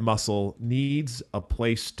consecutive muscle needs a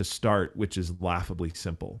place to start, which is laughably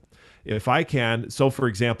simple. If I can, so for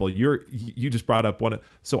example, you just brought up one.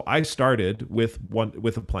 So I started with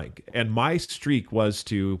a plank, and my streak was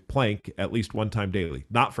to plank at least one time daily,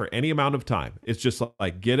 not for any amount of time. It's just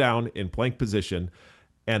like get down in plank position,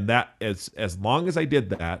 and that as long as I did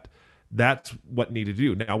that, that's what needed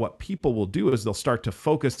to do. Now, what people will do is they'll start to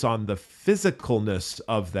focus on the physicalness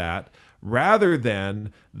of that rather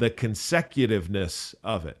than the consecutiveness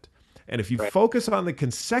of it. And if you focus on the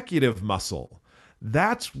consecutive muscle,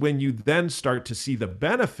 that's when you then start to see the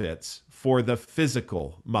benefits for the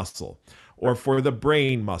physical muscle or for the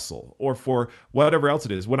brain muscle or for whatever else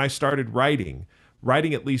it is. When I started writing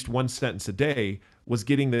at least one sentence a day was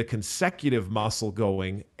getting the consecutive muscle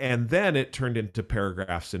going, and then it turned into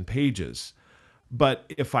paragraphs and pages. But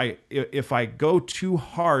if I go too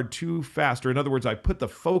hard, too fast, or in other words, I put the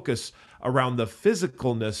focus around the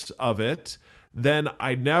physicalness of it, then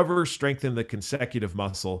I never strengthen the consecutive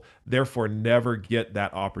muscle, therefore never get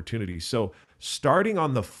that opportunity. So starting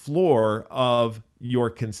on the floor of your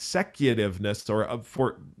consecutiveness, or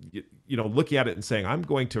for looking at it and saying, I'm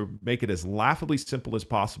going to make it as laughably simple as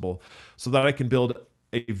possible so that I can build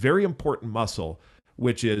a very important muscle,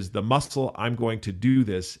 which is the muscle I'm going to do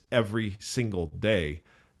this every single day.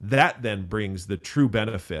 That then brings the true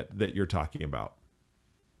benefit that you're talking about.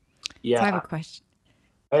 Yeah. So I have a question.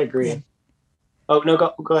 I agree. Yeah. Oh, no,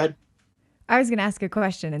 go ahead. I was going to ask a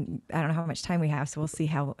question, and I don't know how much time we have, so we'll see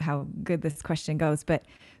how good this question goes. But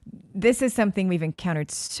this is something we've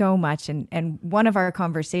encountered so much, and one of our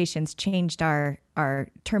conversations changed our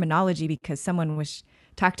terminology because someone was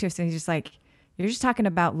talking to us, and he's just like, you're just talking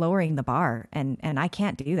about lowering the bar, and I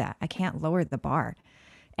can't do that. I can't lower the bar.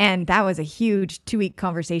 And that was a huge 2-week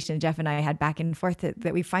conversation Jeff and I had back and forth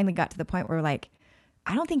that we finally got to the point where we're like,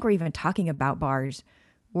 I don't think we're even talking about bars.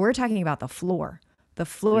 We're talking about the floor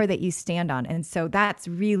that you stand on. And so that's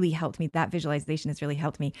really helped me. That visualization has really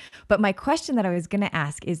helped me. But my question that I was going to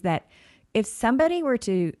ask is that if somebody were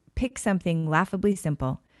to pick something laughably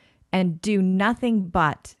simple and do nothing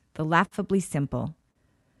but the laughably simple,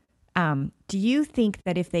 do you think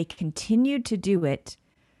that if they continued to do it,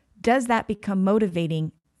 does that become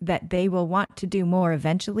motivating that they will want to do more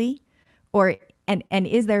eventually? Or, and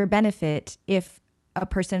is there a benefit if a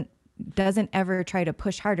person doesn't ever try to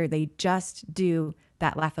push harder, they just do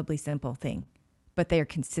that laughably simple thing, but they are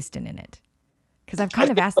consistent in it? Because I've kind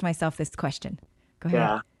of asked myself this question. Go ahead.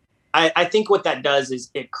 Yeah. I think what that does is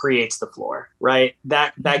it creates the floor, right?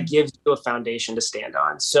 That gives you a foundation to stand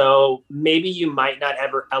on. So maybe you might not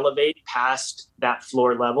ever elevate past that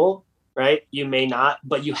floor level, right? You may not,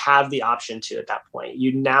 but you have the option to at that point.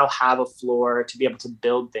 You now have a floor to be able to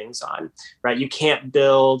build things on, right? You can't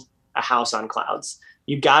build a house on clouds.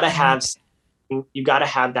 You got to have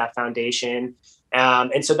that foundation.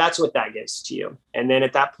 And so that's what that gives to you. And then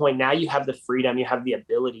at that point, now you have the freedom, you have the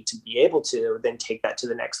ability to be able to then take that to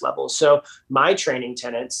the next level. So my training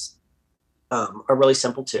tenets are really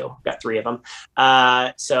simple too. Got 3 of them.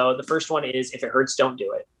 So the first one is, if it hurts, don't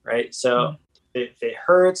do it. Right. So if it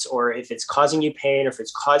hurts, or if it's causing you pain, or if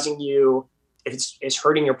it's it's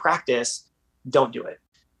hurting your practice, don't do it.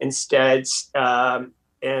 Instead, stop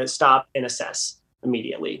and assess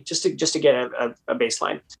immediately, just to get a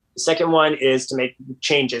baseline. The second one is to make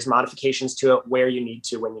changes, modifications to it where you need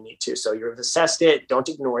to, when you need to. So you've assessed it, don't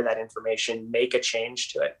ignore that information, make a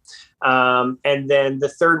change to it. And then the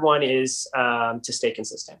third one is to stay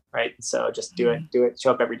consistent, right? So just do it,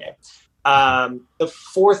 show up every day. The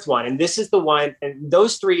fourth one, and this is the one, and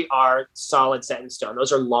those 3 are solid, set in stone.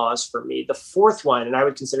 Those are laws for me. The fourth one, and I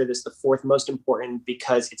would consider this the fourth most important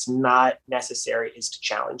because it's not necessary, is to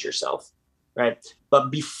challenge yourself. Right.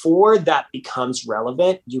 But before that becomes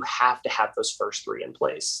relevant, you have to have those first 3 in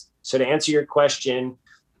place. So to answer your question,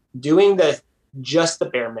 doing just the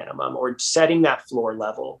bare minimum, or setting that floor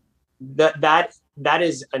level, that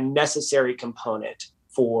is a necessary component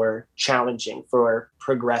for challenging, for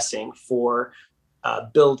progressing, for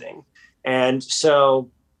building. And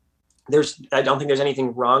so I don't think there's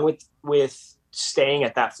anything wrong with staying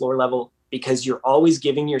at that floor level, because you're always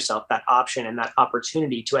giving yourself that option and that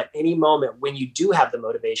opportunity to, at any moment when you do have the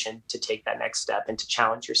motivation, to take that next step and to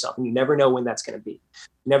challenge yourself. And you never know when that's going to be.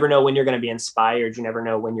 You never know when you're going to be inspired. You never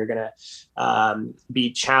know when you're going to be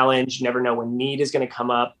challenged. You never know when need is going to come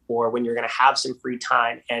up, or when you're going to have some free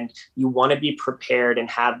time. And you want to be prepared and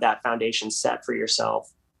have that foundation set for yourself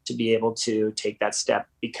to be able to take that step,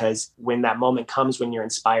 because when that moment comes, when you're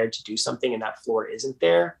inspired to do something and that floor isn't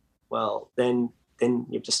there, well, then you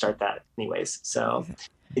have to start that anyways. So,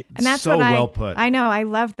 and that's so what well put. I know. I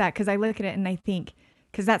love that, because I look at it and I think,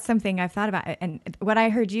 because that's something I've thought about. And what I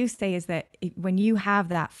heard you say is that when you have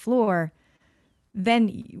that floor, then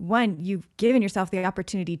one, you've given yourself the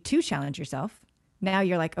opportunity to challenge yourself. Now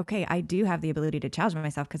you're like, okay, I do have the ability to challenge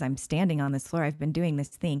myself because I'm standing on this floor. I've been doing this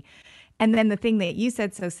thing. And then the thing that you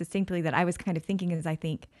said so succinctly that I was kind of thinking is, I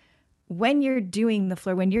think when you're doing the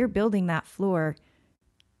floor, when you're building that floor,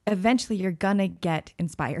 eventually you're going to get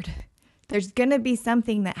inspired. There's going to be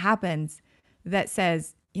something that happens that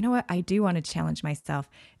says, you know what, I do want to challenge myself.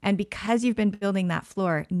 And because you've been building that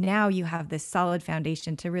floor, now you have this solid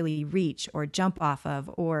foundation to really reach or jump off of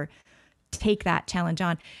or take that challenge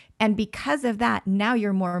on. And because of that, now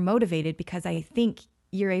you're more motivated, because I think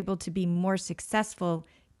you're able to be more successful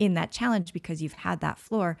in that challenge because you've had that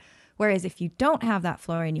floor. Whereas if you don't have that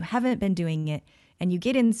floor and you haven't been doing it and you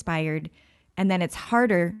get inspired, and then it's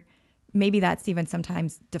harder, maybe that's even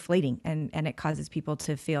sometimes deflating, and it causes people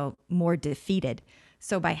to feel more defeated.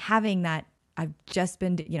 So by having that, I've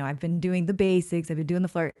been doing the basics, I've been doing the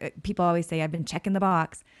floor. People always say, I've been checking the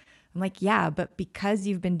box. I'm like, yeah, but because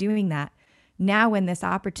you've been doing that, now when this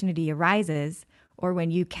opportunity arises, or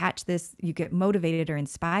when you catch this, you get motivated or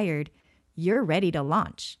inspired, you're ready to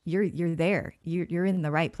launch. You're there. You're in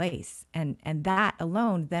the right place. And that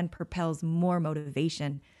alone then propels more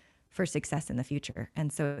motivation for success in the future.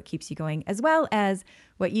 And so it keeps you going, as well as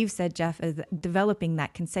what you've said, Jeff, is developing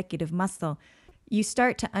that consecutive muscle. You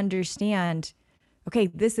start to understand, okay,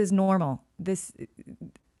 this is normal.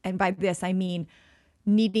 And by this, I mean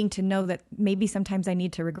needing to know that maybe sometimes I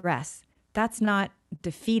need to regress. That's not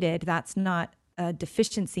defeated. That's not a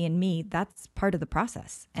deficiency in me. That's part of the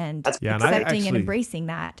process. And accepting and embracing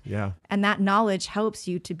that. Yeah. And that knowledge helps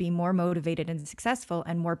you to be more motivated and successful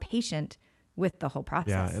and more patient with the whole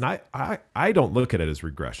process. Yeah. And I don't look at it as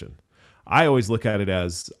regression. I always look at it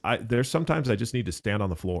as there's sometimes I just need to stand on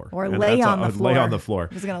the floor or lay on the floor. Lay on the floor.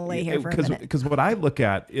 I'm just going to lay here for a minute. Because what I look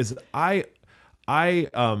at is I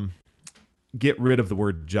get rid of the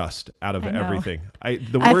word just out of everything. I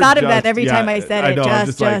thought of that every time I said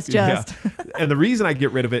it. Just. Yeah. And the reason I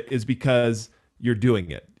get rid of it is because you're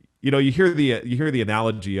doing it. You know, you hear the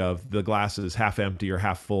analogy of the glass is half empty or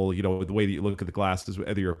half full. You know, the way that you look at the glass is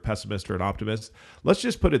whether you're a pessimist or an optimist. Let's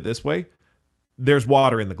just put it this way. There's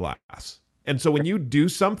water in the glass. And so when you do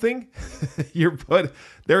something,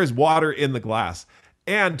 there is water in the glass.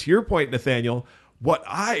 And to your point, Nathaniel, what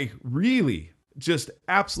I really just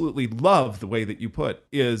absolutely love the way that you put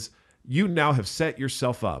is you now have set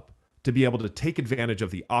yourself up to be able to take advantage of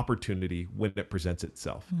the opportunity when it presents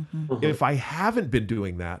itself. Mm-hmm. If I haven't been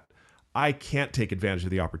doing that, I can't take advantage of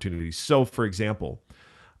the opportunity. So for example,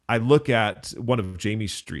 I look at one of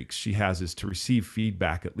Jamie's streaks she has is to receive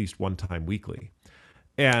feedback at least one time weekly.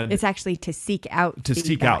 And it's actually to seek out to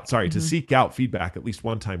seek out feedback at least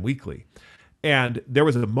one time weekly. And there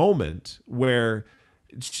was a moment where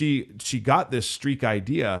she got this streak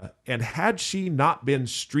idea, and had she not been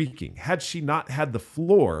streaking, had she not had the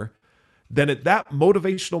floor, then at that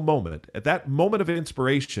motivational moment, at that moment of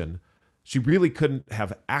inspiration, she really couldn't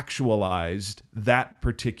have actualized that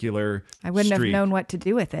particular I wouldn't streak. have known what to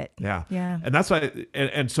do with it. Yeah. Yeah. And that's why,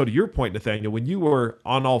 and so to your point, Nathaniel, when you were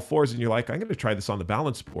on all fours and you're like, I'm going to try this on the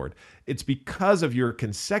balance board, it's because of your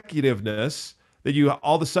consecutiveness that you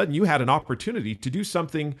all of a sudden you had an opportunity to do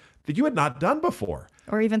something that you had not done before.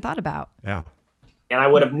 Or even thought about. Yeah. And I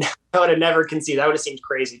would have never conceived. That would have seemed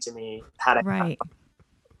crazy to me had I. Right.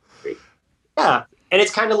 Yeah. And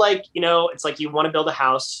it's kind of like, it's like you want to build a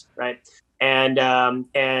house, right? And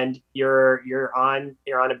you're on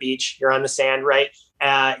a beach, you're on the sand, right?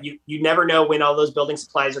 You never know when all those building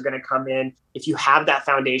supplies are going to come in. If you have that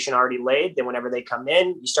foundation already laid, then whenever they come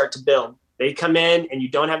in, you start to build. They come in and you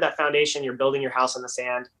don't have that foundation, you're building your house on the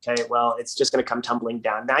sand. Okay, well, it's just going to come tumbling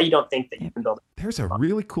down. Now you don't think that you can build it. There's a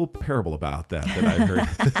really cool parable about that I've heard.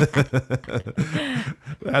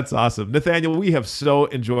 That's awesome. Nathaniel, we have so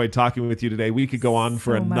enjoyed talking with you today. We could go on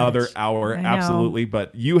for another hour, absolutely.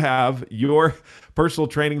 But you have your personal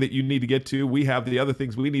training that you need to get to. We have the other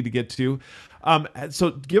things we need to get to.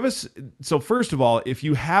 So first of all, if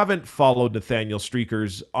you haven't followed Nathaniel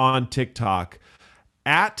Streakers on TikTok,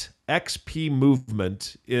 at XP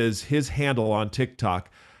Movement is his handle on TikTok.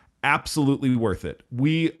 Absolutely worth it.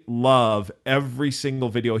 We love every single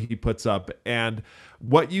video he puts up, and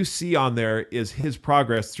what you see on there is his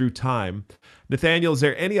progress through time. Nathaniel, is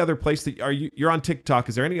there any other place that you're on TikTok?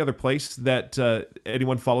 Is there any other place that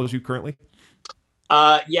anyone follows you currently?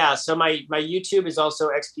 Yeah. So my YouTube is also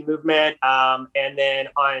XP Movement. And then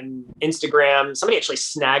on Instagram, somebody actually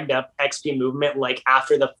snagged up XP Movement like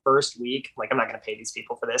after the first week. Like, I'm not going to pay these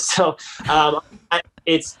people for this. So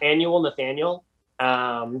it's Annual Nathaniel.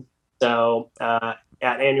 At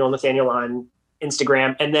Annual Nathaniel on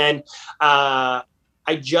Instagram. And then I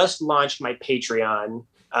just launched my Patreon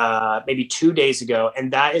maybe 2 days ago,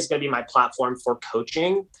 and that is going to be my platform for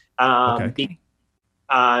coaching. Okay.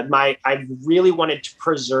 I really wanted to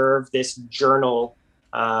preserve this journal,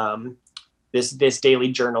 this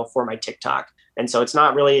daily journal for my TikTok. And so it's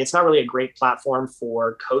not really a great platform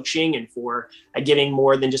for coaching and for giving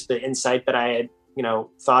more than just the insight that I had,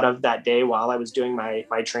 thought of that day while I was doing my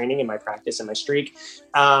training and my practice and my streak.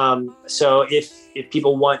 So if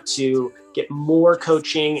people want to get more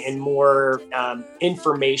coaching and more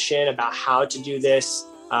information about how to do this,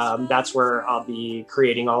 that's where I'll be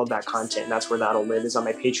creating all of that content. And that's where that'll live, is on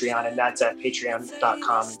my Patreon. And that's at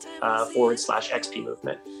patreon.com/XP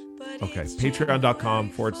Movement. Okay.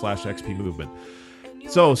 Patreon.com/XP Movement.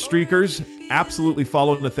 So Streakers, absolutely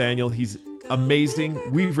follow Nathaniel. He's amazing.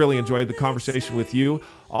 We've really enjoyed the conversation with you.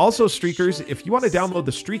 Also, Streakers, if you want to download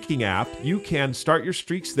the Streaking app, you can start your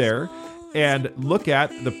streaks there and look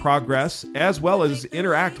at the progress as well as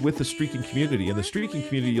interact with the streaking community. In the streaking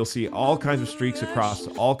community, you'll see all kinds of streaks across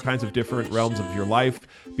all kinds of different realms of your life,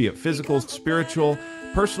 be it physical, spiritual,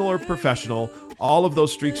 personal, or professional. All of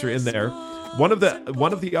those streaks are in there. One of the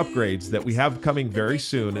upgrades that we have coming very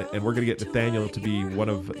soon, and we're going to get Nathaniel to be one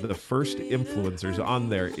of the first influencers on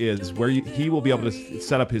there, is where he will be able to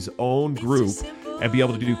set up his own group and be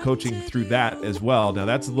able to do coaching through that as well. Now,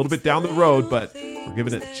 that's a little bit down the road, but we're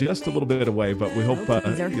giving it just a little bit away, but we hope a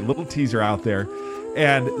little teaser out there.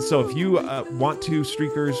 And so if you want to,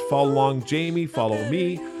 Streakers, follow along Jamie, follow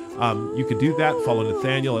me. You can do that. Follow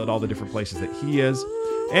Nathaniel at all the different places that he is.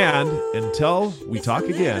 And until we talk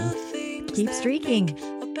again, keep streaking.